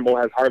 Tommy Tremble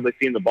has hardly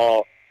seen the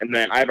ball. And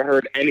then I haven't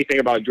heard anything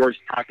about George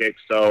Takich.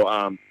 So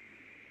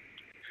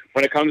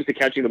when it comes to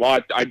catching the ball,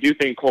 I do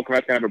think Cole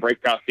Kmet's going to have a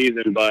breakout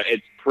season, but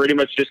it's pretty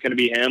much just going to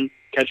be him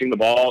catching the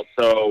ball.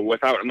 So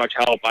without much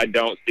help, I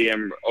don't see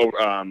him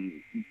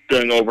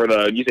going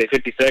over you say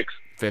 56?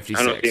 56.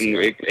 I don't see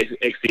him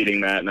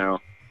exceeding that now,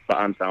 but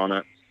I'm selling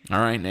it. All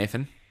right,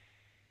 Nathan.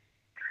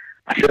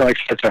 I feel like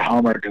such a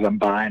homer because I'm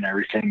buying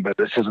everything, but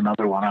this is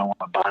another one I want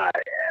to buy.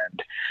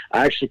 And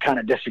I actually kind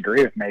of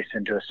disagree with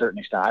Mason to a certain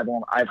extent.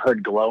 I've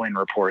heard glowing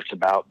reports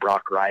about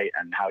Brock Wright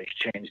and how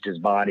he's changed his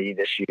body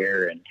this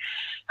year, and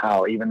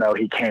how even though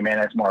he came in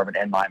as more of an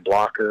inline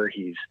blocker,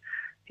 he's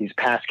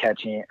pass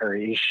catching, or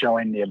he's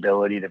showing the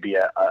ability to be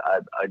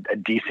a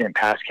decent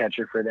pass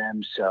catcher for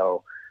them.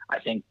 So I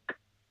think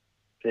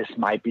this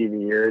might be the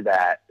year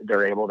that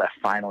they're able to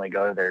finally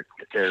go to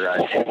their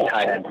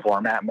tight end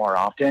format more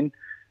often.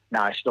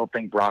 Now, I still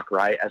think Brock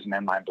Wright as an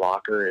inline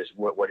blocker is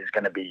what he's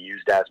going to be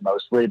used as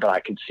mostly, but I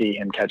could see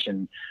him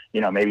catching,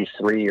 maybe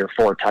 3 or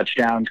 4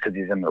 touchdowns because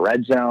he's in the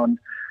red zone.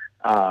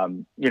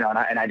 And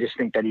I just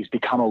think that he's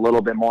become a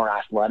little bit more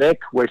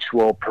athletic, which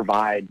will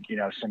provide,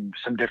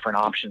 some different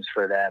options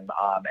for them,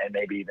 and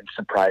maybe even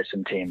surprise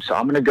some teams. So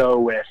I'm going to go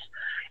with,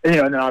 and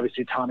then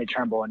obviously Tommy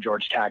Tremble and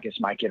George Takich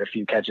might get a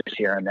few catches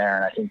here and there.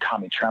 And I think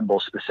Tommy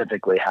Tremble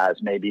specifically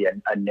has maybe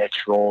a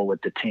niche role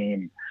with the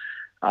team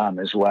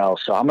as well.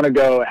 So I'm going to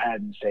go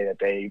ahead and say that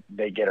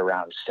they get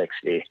around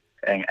 60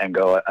 and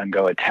go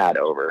a tad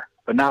over,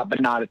 but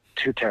not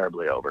too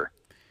terribly over.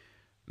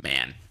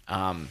 Man,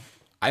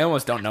 I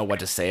almost don't know what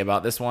to say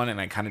about this one,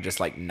 and I kind of just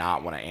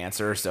not want to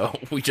answer, so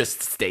we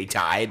just stay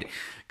tied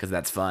because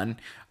that's fun.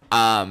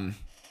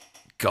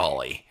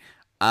 Golly.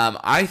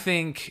 I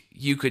think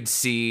you could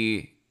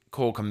see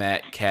Cole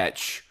Kmet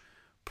catch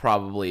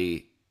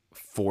probably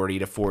 40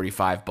 to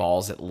 45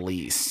 balls at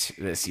least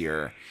this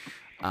year.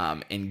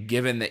 And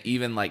given that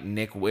even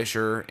Nick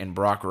Wisher and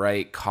Brock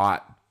Wright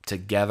caught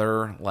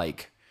together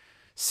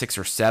 6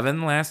 or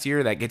 7 last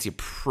year, that gets you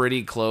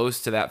pretty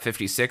close to that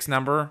 56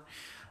 number.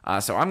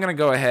 So I'm going to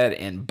go ahead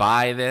and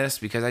buy this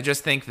because I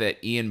just think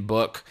that Ian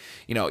Book,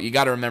 you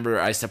got to remember,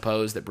 I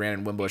suppose, that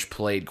Brandon Wimbush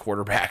played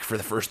quarterback for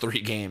the first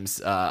 3 games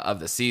of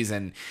the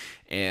season.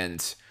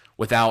 And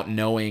without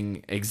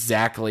knowing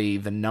exactly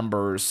the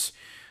numbers,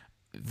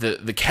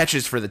 the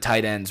catches for the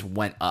tight ends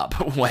went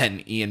up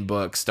when Ian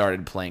Book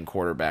started playing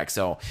quarterback.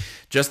 So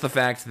just the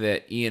fact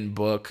that Ian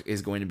Book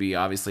is going to be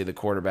obviously the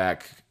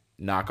quarterback,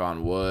 knock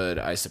on wood,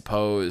 I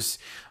suppose,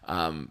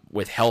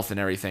 with health and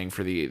everything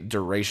for the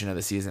duration of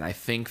the season, I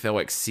think they'll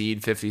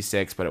exceed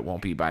 56, but it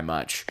won't be by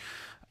much.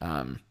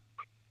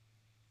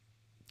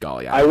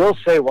 Golly, I will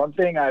say one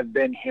thing I've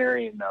been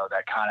hearing, though,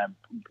 that kind of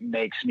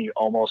makes me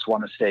almost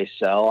want to say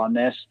sell on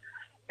this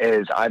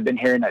is I've been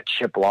hearing that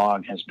Chip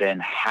Long has been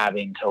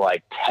having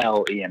to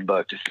tell Ian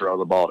Book to throw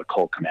the ball to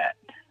Cole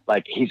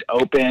Kmet. He's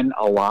open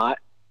a lot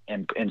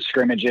in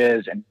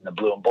scrimmages and the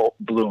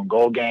blue and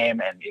gold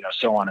game and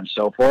so on and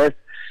so forth.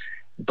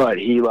 But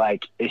he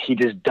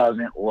just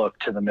doesn't look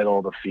to the middle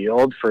of the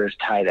field for his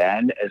tight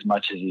end as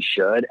much as he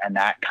should, and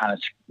that kind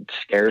of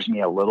scares me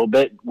a little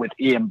bit with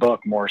Ian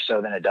Book more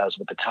so than it does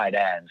with the tight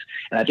ends.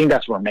 And I think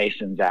that's where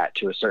Mason's at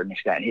to a certain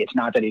extent. It's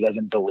not that he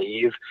doesn't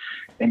believe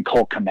in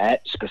Cole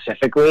Kmet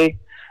specifically.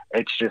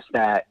 It's just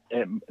that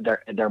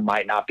there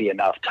might not be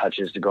enough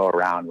touches to go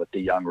around with the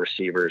young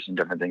receivers and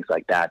different things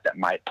like that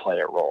might play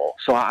a role.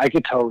 So I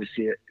could totally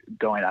see it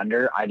going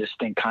under. I just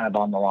think kind of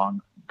on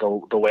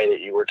the way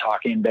that you were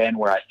talking, Ben,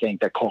 where I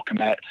think that Cole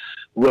Kmet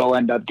will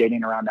end up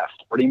getting around that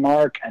 40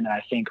 mark, and then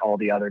I think all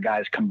the other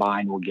guys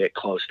combined will get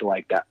close to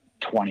that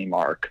 20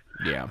 mark.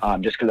 Yeah.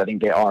 Just because I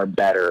think they are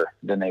better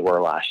than they were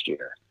last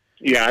year.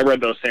 Yeah, I read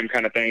those same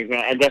kind of things.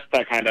 I guess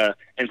that kind of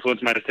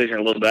influenced my decision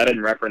a little bit. I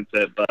didn't reference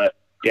it, but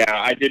yeah,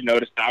 I did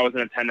notice that I was in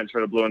attendance for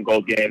the blue and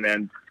gold game,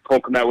 and Cole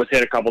Kmet was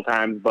hit a couple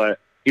times, but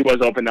he was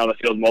open down the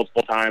field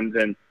multiple times,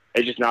 and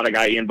it's just not a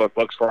guy Ian Book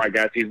looks for, I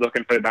guess. He's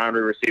looking for the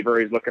boundary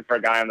receiver. He's looking for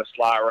a guy on the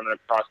slot running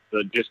across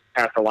just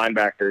past the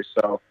linebackers.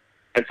 So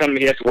it's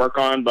something he has to work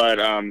on, but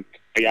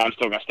yeah, I'm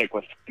still going to stick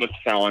with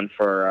selling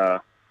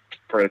for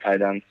the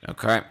tight ends.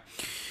 Okay.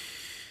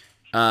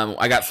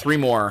 I got 3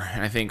 more,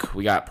 and I think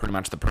we got pretty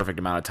much the perfect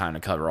amount of time to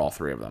cover all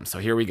 3 of them. So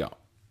here we go.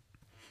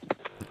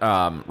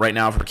 Right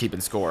now, for keeping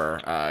score,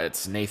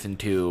 it's Nathan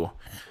 2,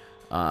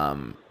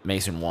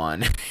 Mason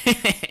 1,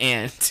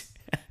 and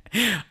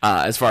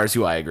as far as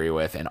who I agree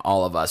with, and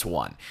all of us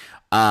 1.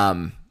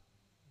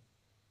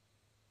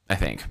 I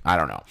think. I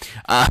don't know.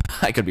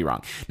 I could be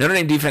wrong. Notre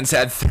Dame defense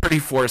had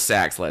 34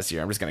 sacks last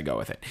year. I'm just going to go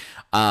with it.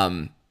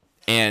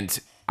 And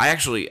I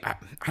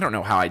don't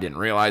know how I didn't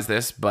realize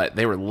this, but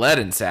they were led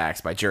in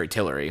sacks by Jerry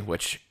Tillery,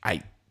 which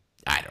I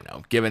don't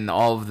know. Given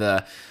all of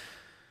the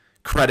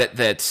credit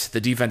that the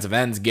defensive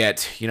ends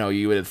get,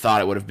 you would have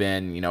thought it would have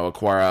been,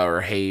 Aquara or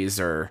Hayes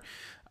or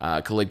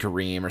Khalid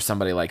Kareem or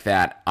somebody like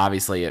that.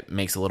 Obviously, it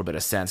makes a little bit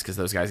of sense because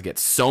those guys get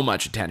so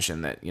much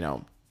attention that,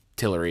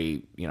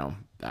 Tillery,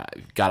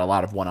 got a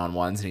lot of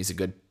one-on-ones, and he's a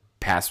good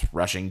pass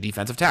rushing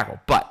defensive tackle.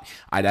 But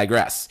I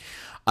digress.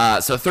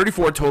 So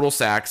 34 total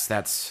sacks.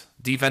 That's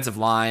defensive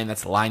line.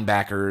 That's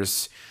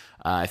linebackers.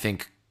 I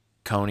think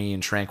Coney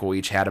and Tranquil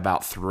each had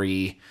about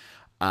 3.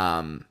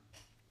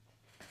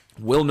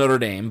 Will Notre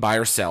Dame, buy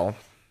or sell,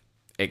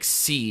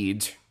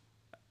 exceed...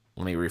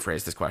 Let me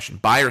rephrase this question.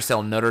 Buy or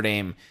sell Notre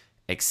Dame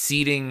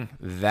exceeding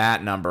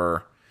that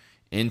number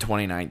in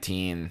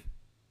 2019?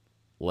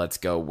 Let's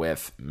go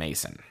with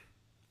Mason.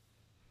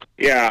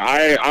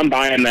 Yeah, I'm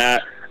buying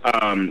that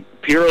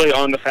purely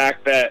on the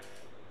fact that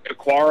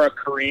Aquara,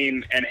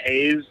 Kareem, and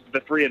Hayes, the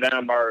 3 of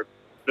them are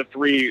the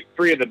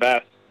three of the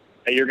best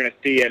that you're going to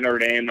see at Notre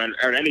Dame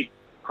or any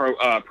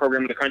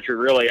program in the country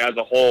really as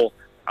a whole.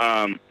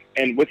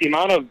 And with the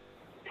amount of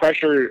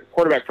pressure,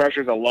 quarterback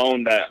pressures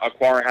alone that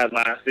Aquara had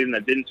last season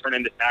that didn't turn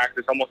into sacks,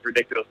 it's almost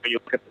ridiculous when you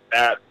look at the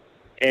stats.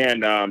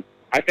 And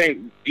I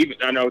think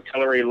I know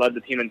Tillery led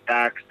the team in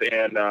sacks,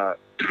 and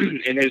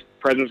his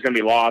presence is going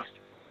to be lost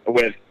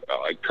with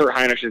Kurt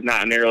Hinish is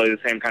not nearly the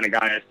same kind of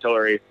guy as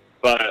Tillery.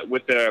 But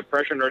with the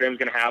pressure Notre Dame's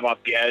going to have off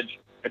the edge,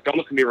 it's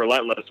almost going to be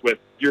relentless.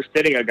 You're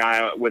sitting a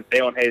guy with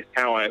Dalen Hayes'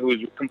 talent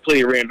who's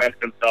completely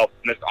reinvented himself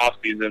in this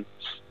offseason.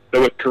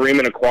 So with Kareem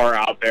and Aquara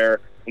out there,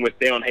 and with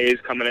Dalen Hayes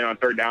coming in on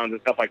third downs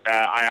and stuff like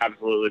that, I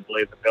absolutely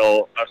believe that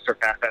they'll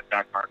surpass that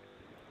sack mark.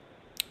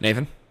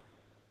 Nathan?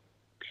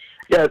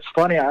 Yeah, it's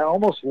funny. I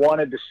almost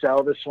wanted to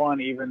sell this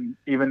one,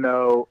 even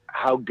though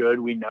how good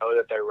we know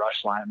that their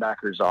rush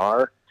linebackers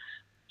are,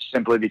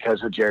 simply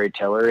because of Jerry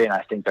Tillery, and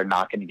I think they're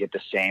not going to get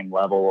the same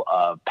level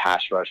of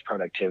pass rush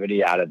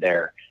productivity out of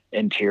their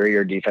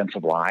interior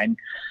defensive line.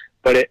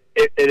 But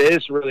it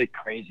is really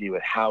crazy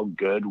with how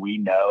good we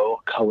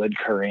know Khalid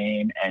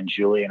Kareem and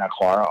Julian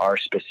Aquara are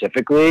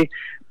specifically,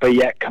 but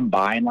yet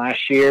combined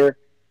last year,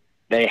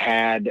 they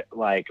had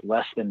like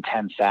less than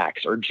 10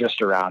 sacks or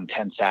just around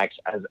 10 sacks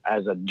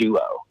as a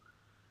duo.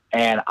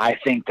 And I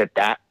think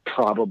that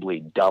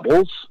probably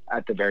doubles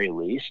at the very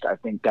least. I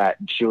think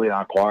that Julian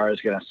Aquara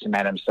is going to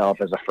cement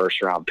himself as a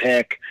first-round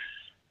pick,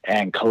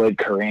 and Khalid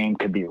Kareem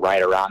could be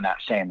right around that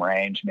same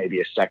range,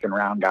 maybe a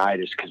second-round guy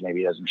just because maybe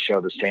he doesn't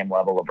show the same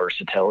level of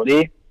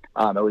versatility,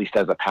 at least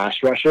as a pass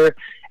rusher.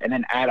 And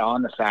then add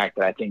on the fact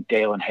that I think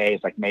Dalen Hayes,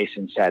 like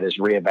Mason said, has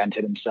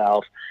reinvented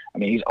himself. I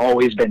mean, he's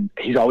always been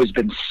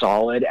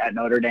solid at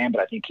Notre Dame,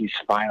 but I think he's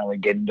finally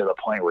getting to the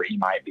point where he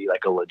might be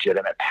like a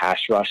legitimate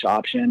pass rush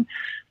option.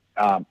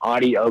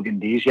 Adi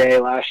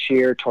Ogundije last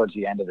year towards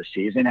the end of the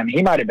season, I mean,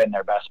 he might have been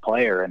their best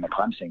player in the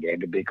Clemson game,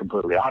 to be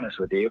completely honest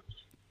with you.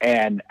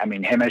 And, I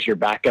mean, him as your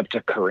backup to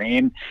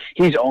Kareem,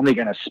 he's only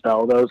going to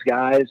spell those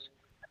guys.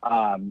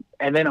 And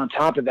then on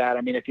top of that,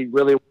 I mean, if you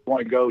really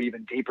want to go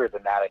even deeper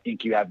than that, I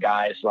think you have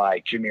guys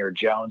like Jameer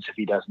Jones, if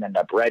he doesn't end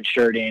up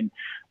redshirting,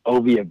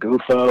 Ovie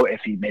Agufo,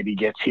 if he maybe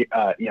gets,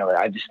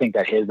 I just think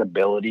that his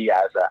ability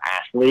as an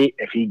athlete,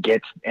 if he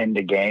gets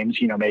into games,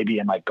 maybe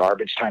in like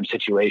garbage time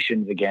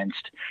situations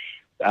against,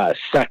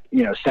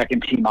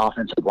 second team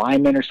offensive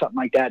linemen or something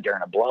like that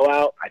during a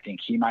blowout, I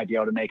think he might be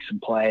able to make some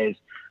plays.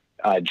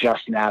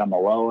 Justin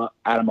Adamalola,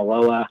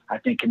 I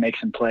think can make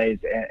some plays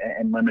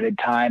in limited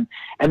time.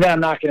 And then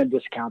I'm not going to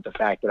discount the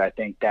fact that I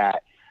think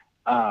that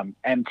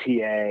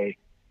MTA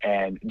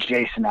and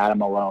Jason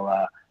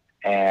Adamalola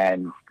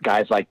and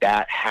guys like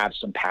that have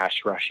some pass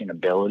rushing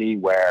ability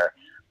where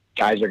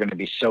guys are going to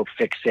be so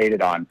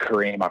fixated on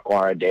Kareem,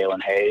 Aquara,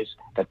 Dalen Hayes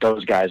that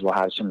those guys will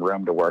have some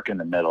room to work in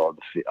the middle of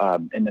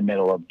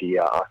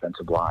the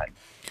offensive line.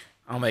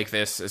 I'll make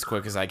this as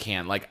quick as I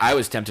can. Like, I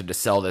was tempted to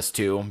sell this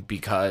too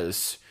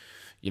because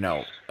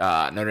Notre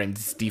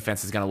Dame's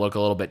defense is going to look a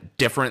little bit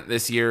different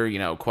this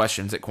year.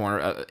 Questions at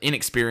corner,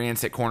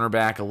 inexperience at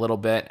cornerback a little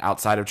bit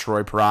outside of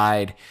Troy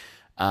Pride.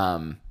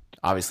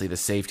 Obviously, the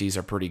safeties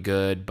are pretty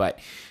good, but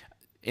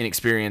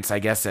inexperience, I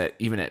guess,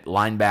 even at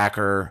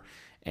linebacker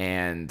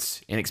and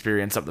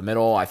inexperience up the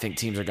middle. I think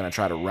teams are going to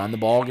try to run the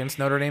ball against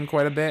Notre Dame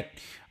quite a bit.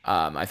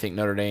 I think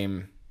Notre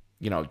Dame,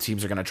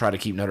 teams are going to try to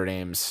keep Notre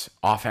Dame's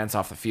offense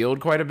off the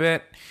field quite a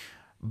bit.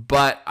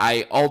 But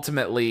I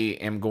ultimately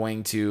am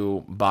going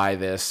to buy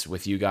this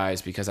with you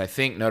guys because I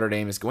think Notre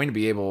Dame is going to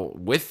be able,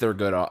 with their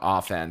good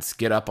offense,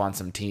 get up on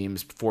some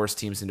teams, force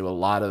teams into a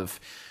lot of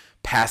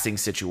passing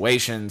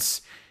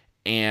situations.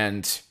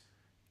 And,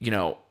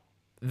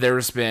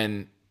 there's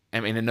been,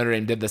 and Notre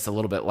Dame did this a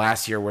little bit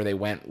last year where they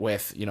went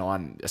with,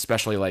 on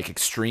especially like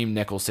extreme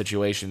nickel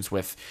situations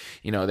with,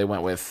 they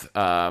went with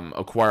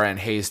Aquara and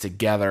Hayes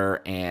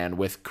together and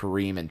with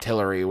Kareem and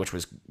Tillery, which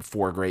was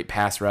 4 great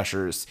pass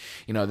rushers.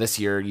 This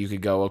year you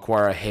could go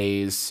Aquara,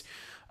 Hayes,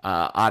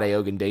 Ade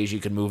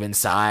Ogundeji could move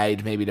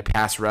inside, maybe to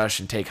pass rush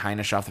and take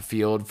Heinisch off the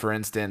field, for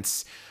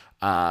instance,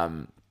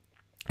 and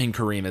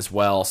Kareem as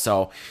well.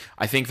 So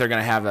I think they're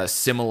going to have a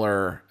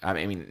similar.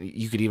 I mean,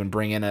 you could even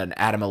bring in an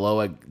Adam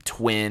Aloha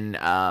twin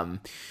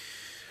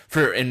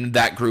for in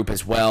that group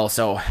as well.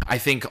 So I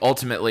think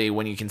ultimately,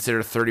 when you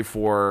consider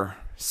 34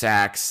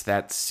 sacks,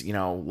 that's,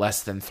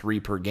 less than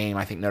 3 per game.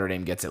 I think Notre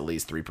Dame gets at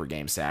least 3 per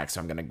game sacks.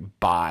 So I'm going to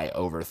buy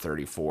over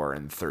 34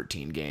 in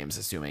 13 games,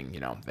 assuming,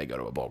 they go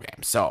to a bowl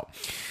game. So,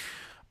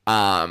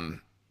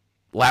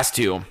 last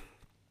two.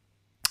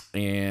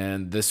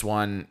 And this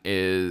one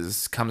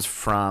was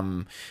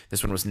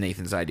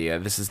Nathan's idea.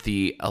 This is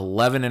the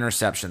 11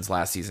 interceptions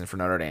last season for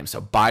Notre Dame.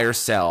 So buy or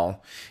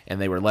sell,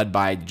 and they were led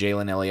by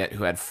Jalen Elliott,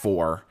 who had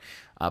 4.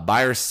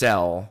 Buy or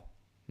sell,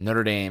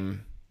 Notre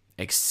Dame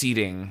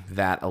exceeding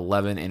that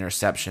 11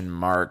 interception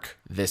mark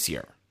this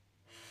year.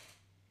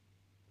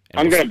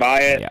 I'm going to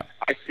buy it. Yeah.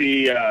 I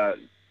see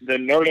the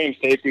Notre Dame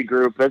safety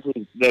group. This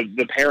is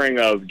the pairing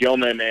of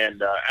Gilman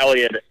and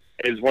Elliott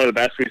is one of the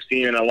best we've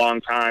seen in a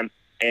long time.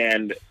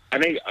 And I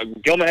think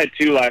Gilman had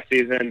 2 last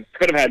season,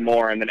 could have had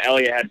more, and then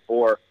Elliott had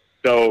 4.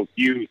 So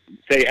you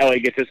say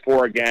Elliott gets his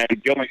 4 again.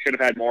 Gilman should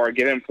have had more.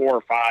 Give him 4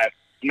 or 5.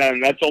 And then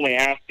that's only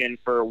asking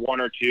for 1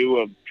 or 2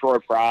 of Troy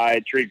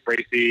Pride, Tariq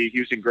Bracy,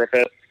 Houston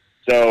Griffith.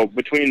 So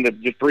between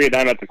the 3 of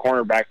them at the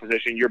cornerback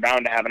position, you're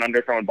bound to have an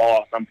underthrown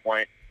ball at some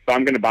point. So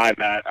I'm going to buy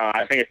that.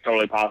 I think it's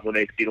totally possible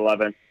they exceed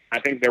 11. I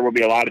think there will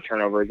be a lot of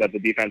turnovers that the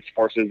defense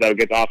forces that will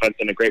get the offense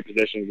into great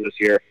positions this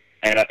year.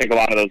 And I think a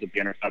lot of those will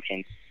be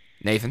interceptions.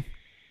 Nathan?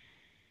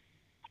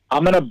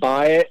 I'm going to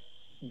buy it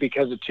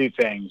because of 2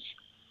 things.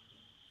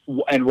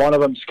 And one of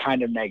them's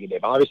kind of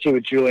negative. Obviously,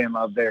 with Julian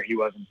Love there, he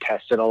wasn't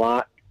tested a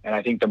lot. And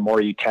I think the more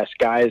you test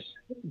guys,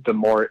 the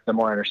more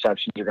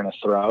interceptions you're going to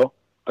throw.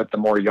 But the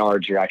more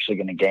yards you're actually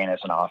going to gain as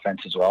an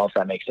offense as well, if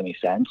that makes any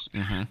sense.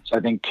 Mm-hmm. So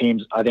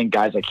I think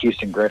guys like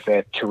Houston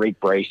Griffith, Tariq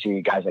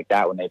Bracy, guys like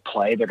that, when they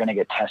play, they're going to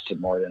get tested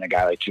more than a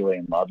guy like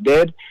Julian Love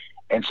did.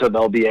 And so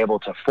they'll be able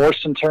to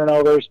force some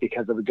turnovers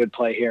because of a good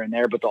play here and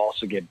there, but they'll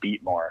also get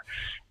beat more.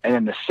 And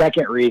then the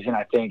second reason,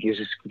 I think, is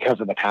just because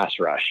of the pass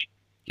rush.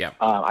 Yeah.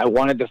 I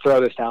wanted to throw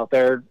this out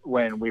there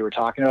when we were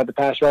talking about the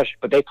pass rush,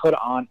 but they put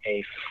on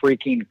a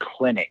freaking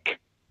clinic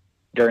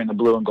during the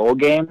blue and gold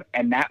game,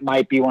 and that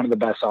might be one of the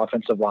best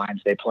offensive lines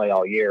they play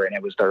all year, and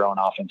it was their own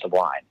offensive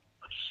line.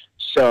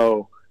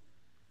 So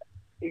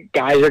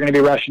guys are going to be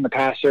rushing the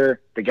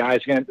passer. Opposing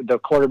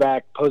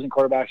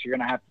quarterbacks are going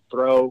to have to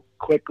throw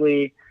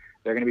quickly.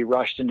 They're going to be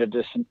rushed into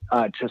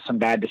to some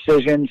bad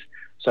decisions.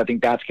 So I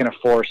think that's going to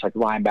force like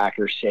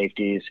linebackers,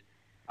 safeties,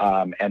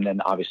 and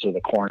then obviously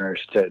the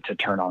corners to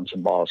turn on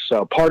some balls.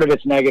 So part of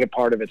it's negative,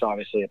 part of it's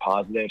obviously a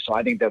positive. So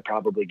I think they'll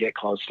probably get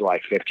close to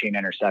like 15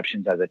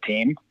 interceptions as a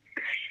team.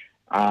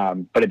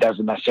 But it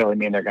doesn't necessarily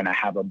mean they're going to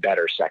have a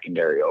better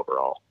secondary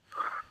overall.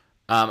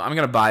 I'm going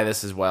to buy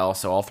this as well.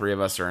 So all 3 of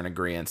us are in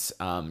agreement.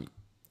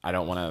 I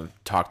don't want to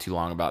talk too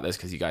long about this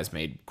because you guys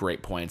made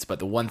great points. But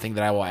the one thing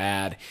that I will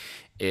add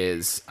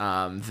is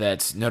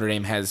that Notre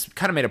Dame has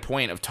kind of made a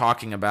point of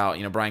talking about,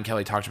 Brian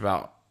Kelly talked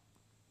about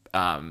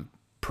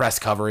press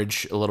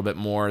coverage a little bit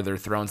more. They're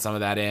throwing some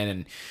of that in.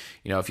 And,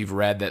 if you've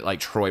read that, like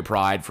Troy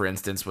Pride, for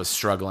instance, was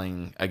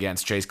struggling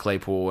against Chase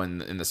Claypool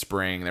in the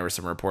spring, there were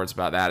some reports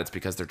about that. It's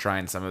because they're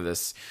trying some of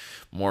this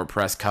more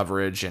press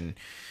coverage and,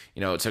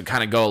 to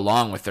kind of go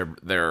along with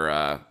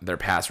their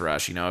pass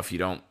rush. If you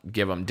don't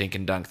give them dink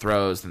and dunk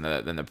throws, then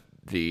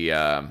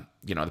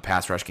the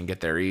pass rush can get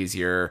there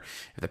easier.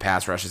 If the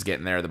pass rush is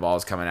getting there, the ball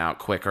is coming out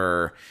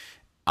quicker.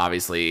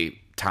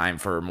 Obviously, time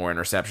for more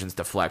interceptions,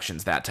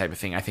 deflections, that type of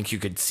thing. I think you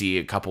could see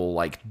a couple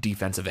like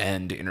defensive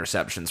end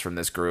interceptions from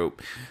this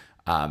group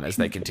as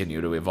they continue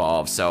to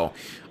evolve. So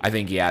I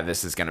think,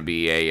 this is going to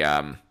be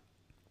a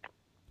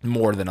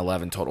more than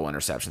 11 total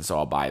interceptions, so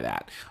I'll buy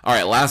that. All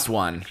right, last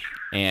one.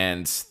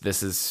 And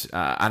this is,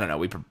 I don't know,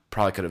 we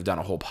probably could have done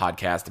a whole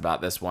podcast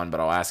about this one, but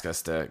I'll ask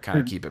us to kind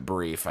of keep it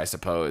brief, I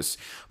suppose.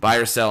 Buy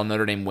or sell,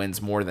 Notre Dame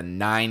wins more than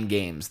 9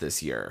 games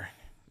this year.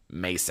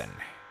 Mason.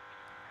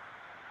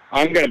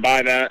 I'm going to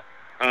buy that.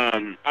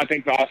 I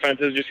think the offense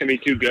is just going to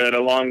be too good,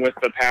 along with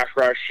the pass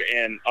rush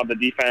and of the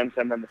defense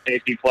and then the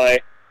safety play.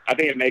 I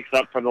think it makes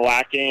up for the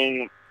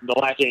lacking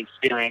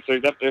experience.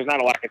 There's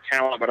not a lack of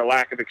talent, but a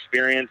lack of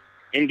experience,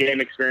 in-game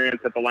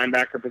experience at the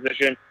linebacker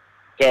position.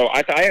 So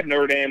I have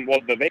Notre Dame. Well,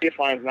 the Vegas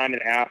line's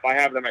 9.5. I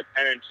have them at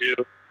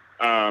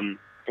 10-2,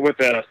 with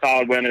a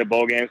solid win in a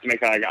bowl game to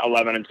make that like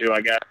 11-2,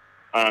 I guess.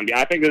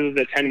 I think this is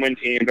a 10-win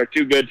team. They're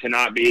too good to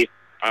not be.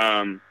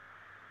 I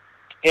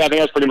think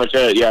that's pretty much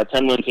it.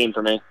 10-win team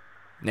for me.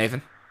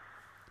 Nathan?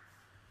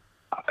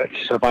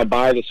 So if I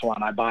buy this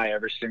one, I buy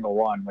every single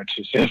one, which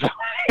is just,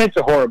 it's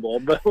horrible,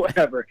 but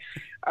whatever.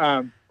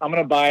 I'm going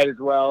to buy it as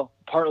well,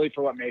 partly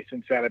for what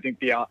Mason said. I think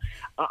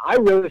I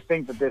really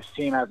think that this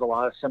team has a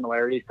lot of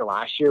similarities to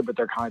last year, but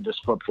they're kind of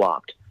just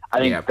flip-flopped. I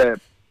think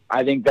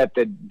that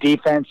the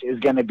defense is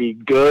going to be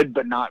good,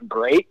 but not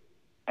great.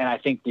 and I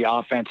think the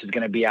offense is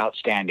going to be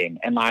outstanding.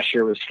 And last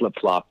year was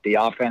flip-flop. The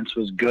offense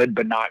was good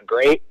but not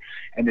great,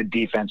 and the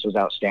defense was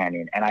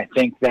outstanding. And I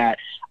think that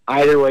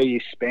either way you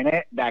spin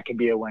it, that could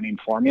be a winning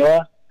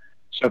formula.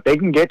 So if they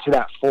can get to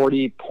that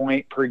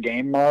 40-point per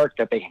game mark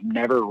that they have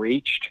never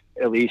reached,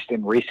 at least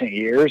in recent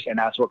years, and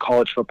that's what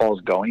college football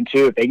is going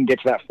to, if they can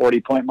get to that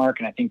 40-point mark,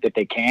 and I think that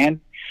they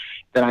can,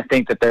 then I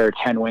think that they're a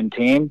 10-win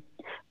team.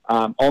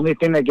 Only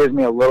thing that gives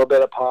me a little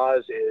bit of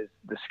pause is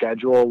the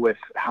schedule with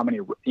how many,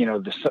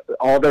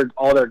 all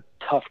their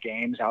tough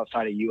games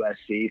outside of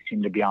USC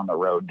seem to be on the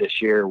road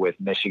this year with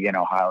Michigan,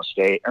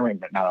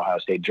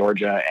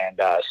 Georgia,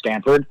 and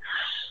Stanford.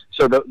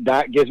 So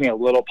that gives me a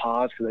little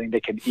pause because I think they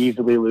could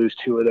easily lose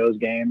 2 of those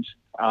games.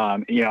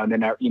 And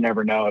then you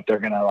never know if they're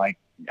going to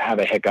have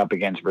a hiccup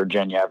against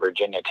Virginia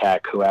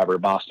Tech, whoever,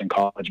 Boston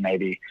College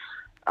maybe.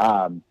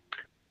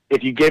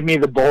 If you give me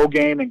the bowl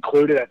game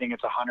included, I think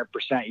it's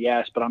 100%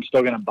 yes, but I'm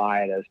still going to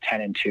buy it as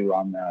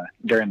 10-2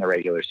 during the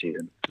regular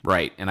season.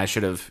 Right, and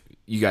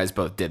you guys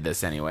both did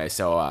this anyway,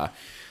 so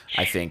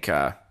I think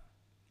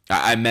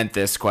I meant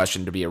this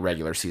question to be a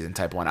regular season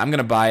type one. I'm going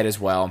to buy it as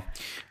well.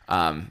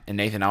 And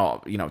Nathan,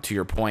 to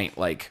your point,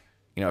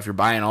 if you're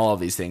buying all of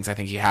these things, I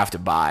think you have to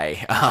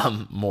buy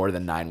more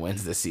than 9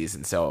 wins this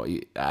season. So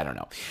I don't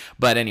know,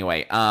 but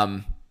anyway,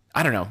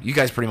 I don't know. You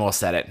guys pretty well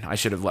said it. I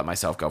should have let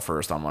myself go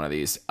first on one of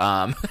these.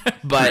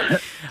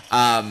 But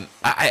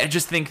I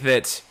just think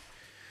that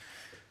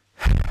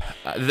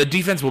the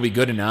defense will be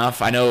good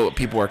enough. I know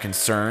people are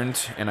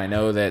concerned, and I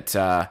know that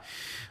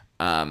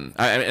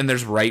and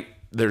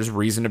there's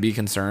reason to be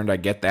concerned. I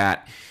get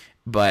that.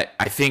 But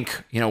I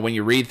think, when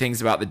you read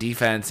things about the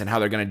defense and how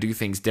they're going to do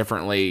things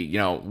differently,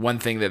 one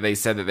thing that they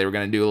said that they were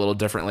going to do a little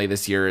differently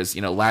this year is,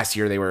 last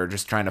year they were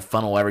just trying to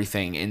funnel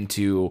everything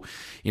into,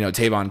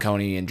 Tavon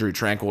Coney and Drew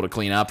Tranquill to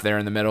clean up there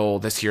in the middle.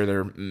 This year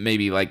they're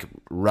maybe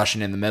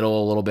rushing in the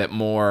middle a little bit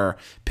more,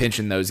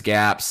 pinching those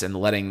gaps and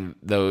letting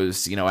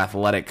those,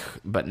 athletic,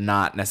 but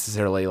not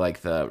necessarily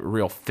the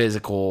real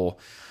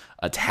physical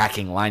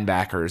attacking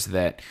linebackers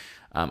that,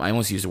 I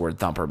almost used the word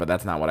thumper, but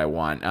that's not what I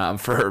want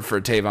for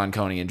Tavon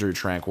Coney and Drew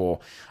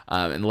Tranquill,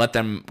 and let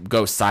them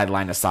go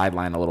sideline to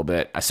sideline a little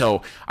bit.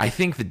 So I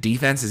think the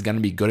defense is going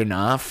to be good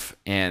enough,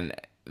 and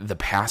the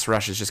pass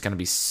rush is just going to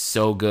be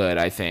so good,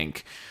 I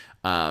think,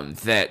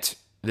 that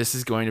this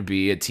is going to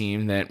be a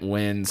team that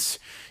wins.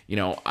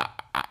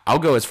 I'll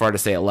go as far to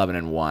say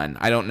 11-1.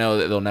 I don't know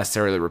that they'll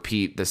necessarily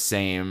repeat the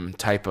same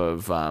type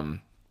of,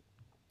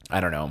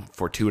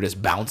 fortuitous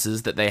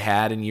bounces that they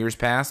had in years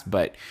past,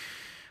 but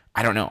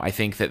I don't know. I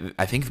think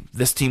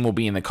this team will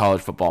be in the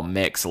college football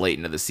mix late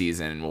into the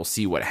season, and we'll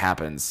see what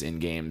happens in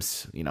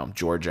games,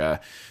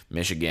 Georgia,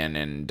 Michigan,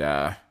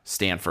 and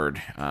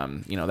Stanford.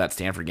 That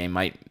Stanford game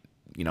might,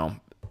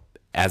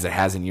 as it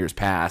has in years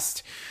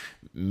past,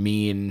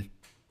 mean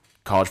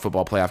college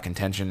football playoff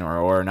contention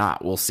or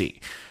not. We'll see.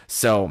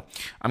 So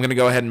I'm going to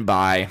go ahead and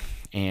buy,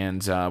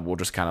 and we'll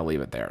just kind of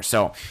leave it there.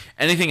 So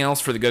anything else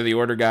for the good of the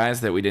order,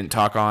 guys, that we didn't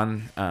talk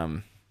on?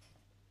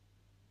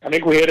 I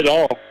think we hit it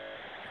all.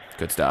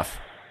 Good stuff.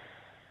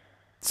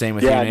 Same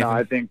with you, Nathan?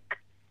 I think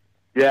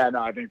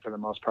for the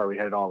most part we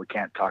hit it all. We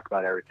can't talk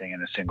about everything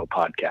in a single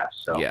podcast.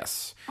 So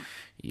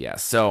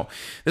Yes. So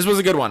this was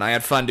a good one. I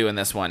had fun doing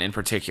this one in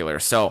particular.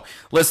 So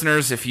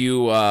listeners, if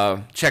you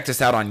checked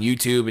us out on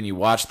YouTube and you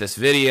watched this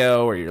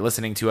video, or you're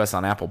listening to us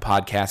on Apple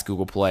Podcasts,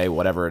 Google Play,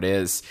 whatever it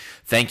is,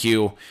 thank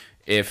you.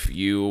 If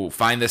you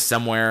find this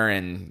somewhere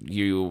and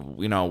you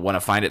want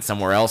to find it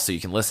somewhere else so you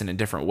can listen in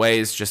different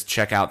ways, just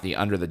check out the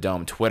Under the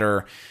Dome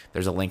Twitter.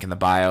 There's a link in the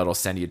bio. It'll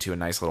send you to a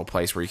nice little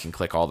place where you can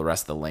click all the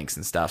rest of the links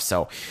and stuff.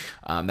 So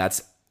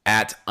that's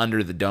at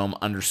Under the Dome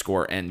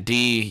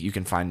 _ND. You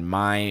can find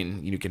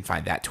mine. You can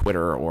find that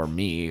Twitter or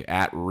me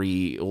at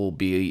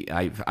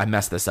RealB. I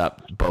messed this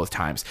up both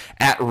times.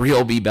 At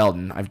RealB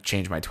Belden. I've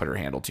changed my Twitter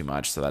handle too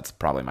much, so that's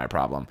probably my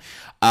problem.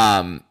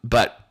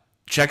 But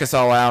check us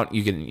all out.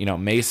 You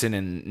can, Mason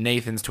and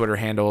Nathan's Twitter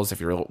handles, if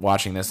you're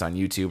watching this on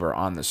YouTube, are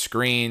on the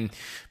screen.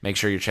 Make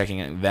sure you're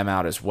checking them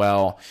out as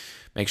well.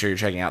 Make sure you're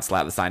checking out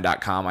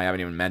slapthesign.com. I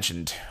haven't even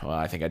mentioned,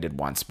 I think I did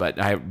once,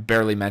 but I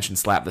barely mentioned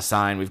Slap the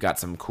Sign. We've got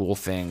some cool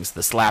things.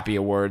 The Slappy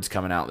Awards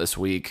coming out this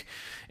week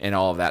and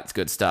all of that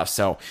good stuff.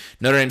 So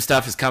Notre Dame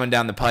stuff is coming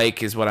down the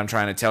pike is what I'm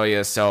trying to tell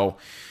you. So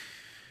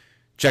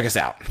check us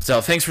out.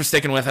 So thanks for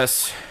sticking with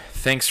us.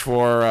 Thanks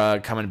for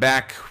coming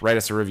back. Write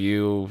us a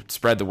review.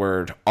 Spread the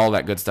word. All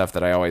that good stuff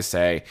that I always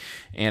say.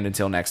 And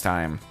until next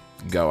time,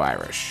 go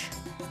Irish.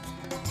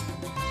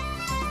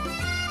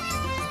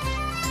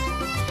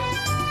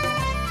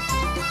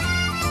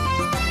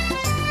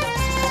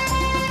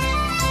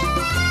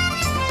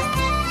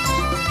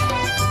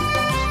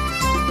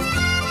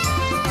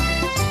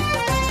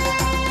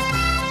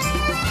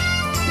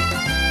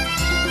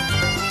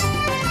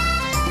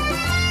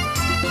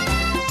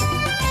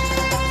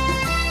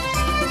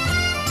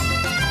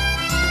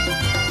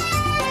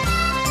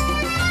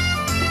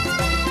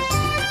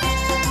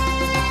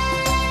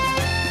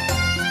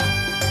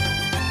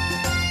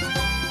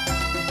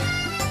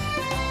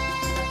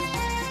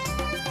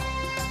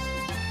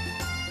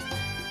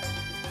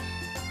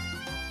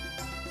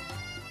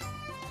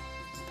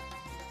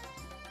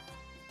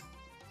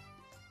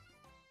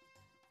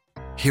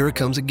 Here it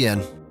comes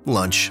again.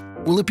 Lunch.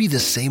 Will it be the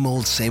same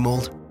old, same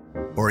old?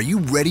 Or are you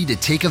ready to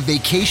take a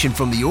vacation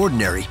from the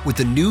ordinary with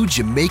the new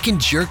Jamaican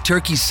Jerk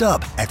Turkey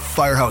Sub at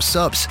Firehouse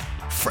Subs?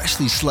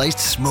 Freshly sliced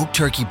smoked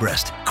turkey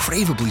breast,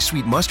 craveably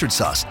sweet mustard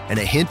sauce, and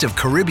a hint of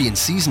Caribbean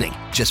seasoning.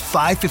 Just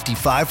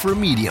 $5.55 for a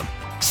medium.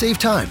 Save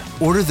time.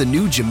 Order the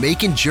new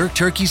Jamaican Jerk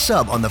Turkey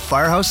Sub on the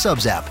Firehouse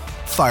Subs app.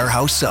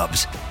 Firehouse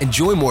Subs.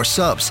 Enjoy more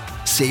subs.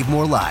 Save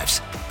more lives.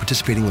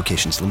 Participating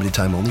locations. Limited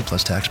time only,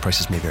 plus tax.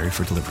 Prices may vary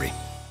for delivery.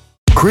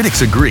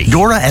 Critics agree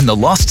Dora and the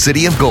Lost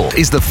City of Gold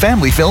is the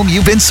family film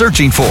you've been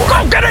searching for.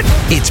 Go get it!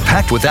 It's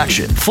packed with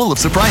action, full of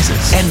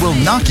surprises, and will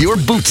knock your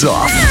boots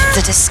off.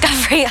 The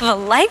discovery of a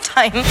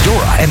lifetime.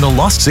 Dora and the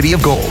Lost City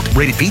of Gold.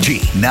 Rated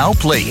PG. Now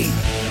playing.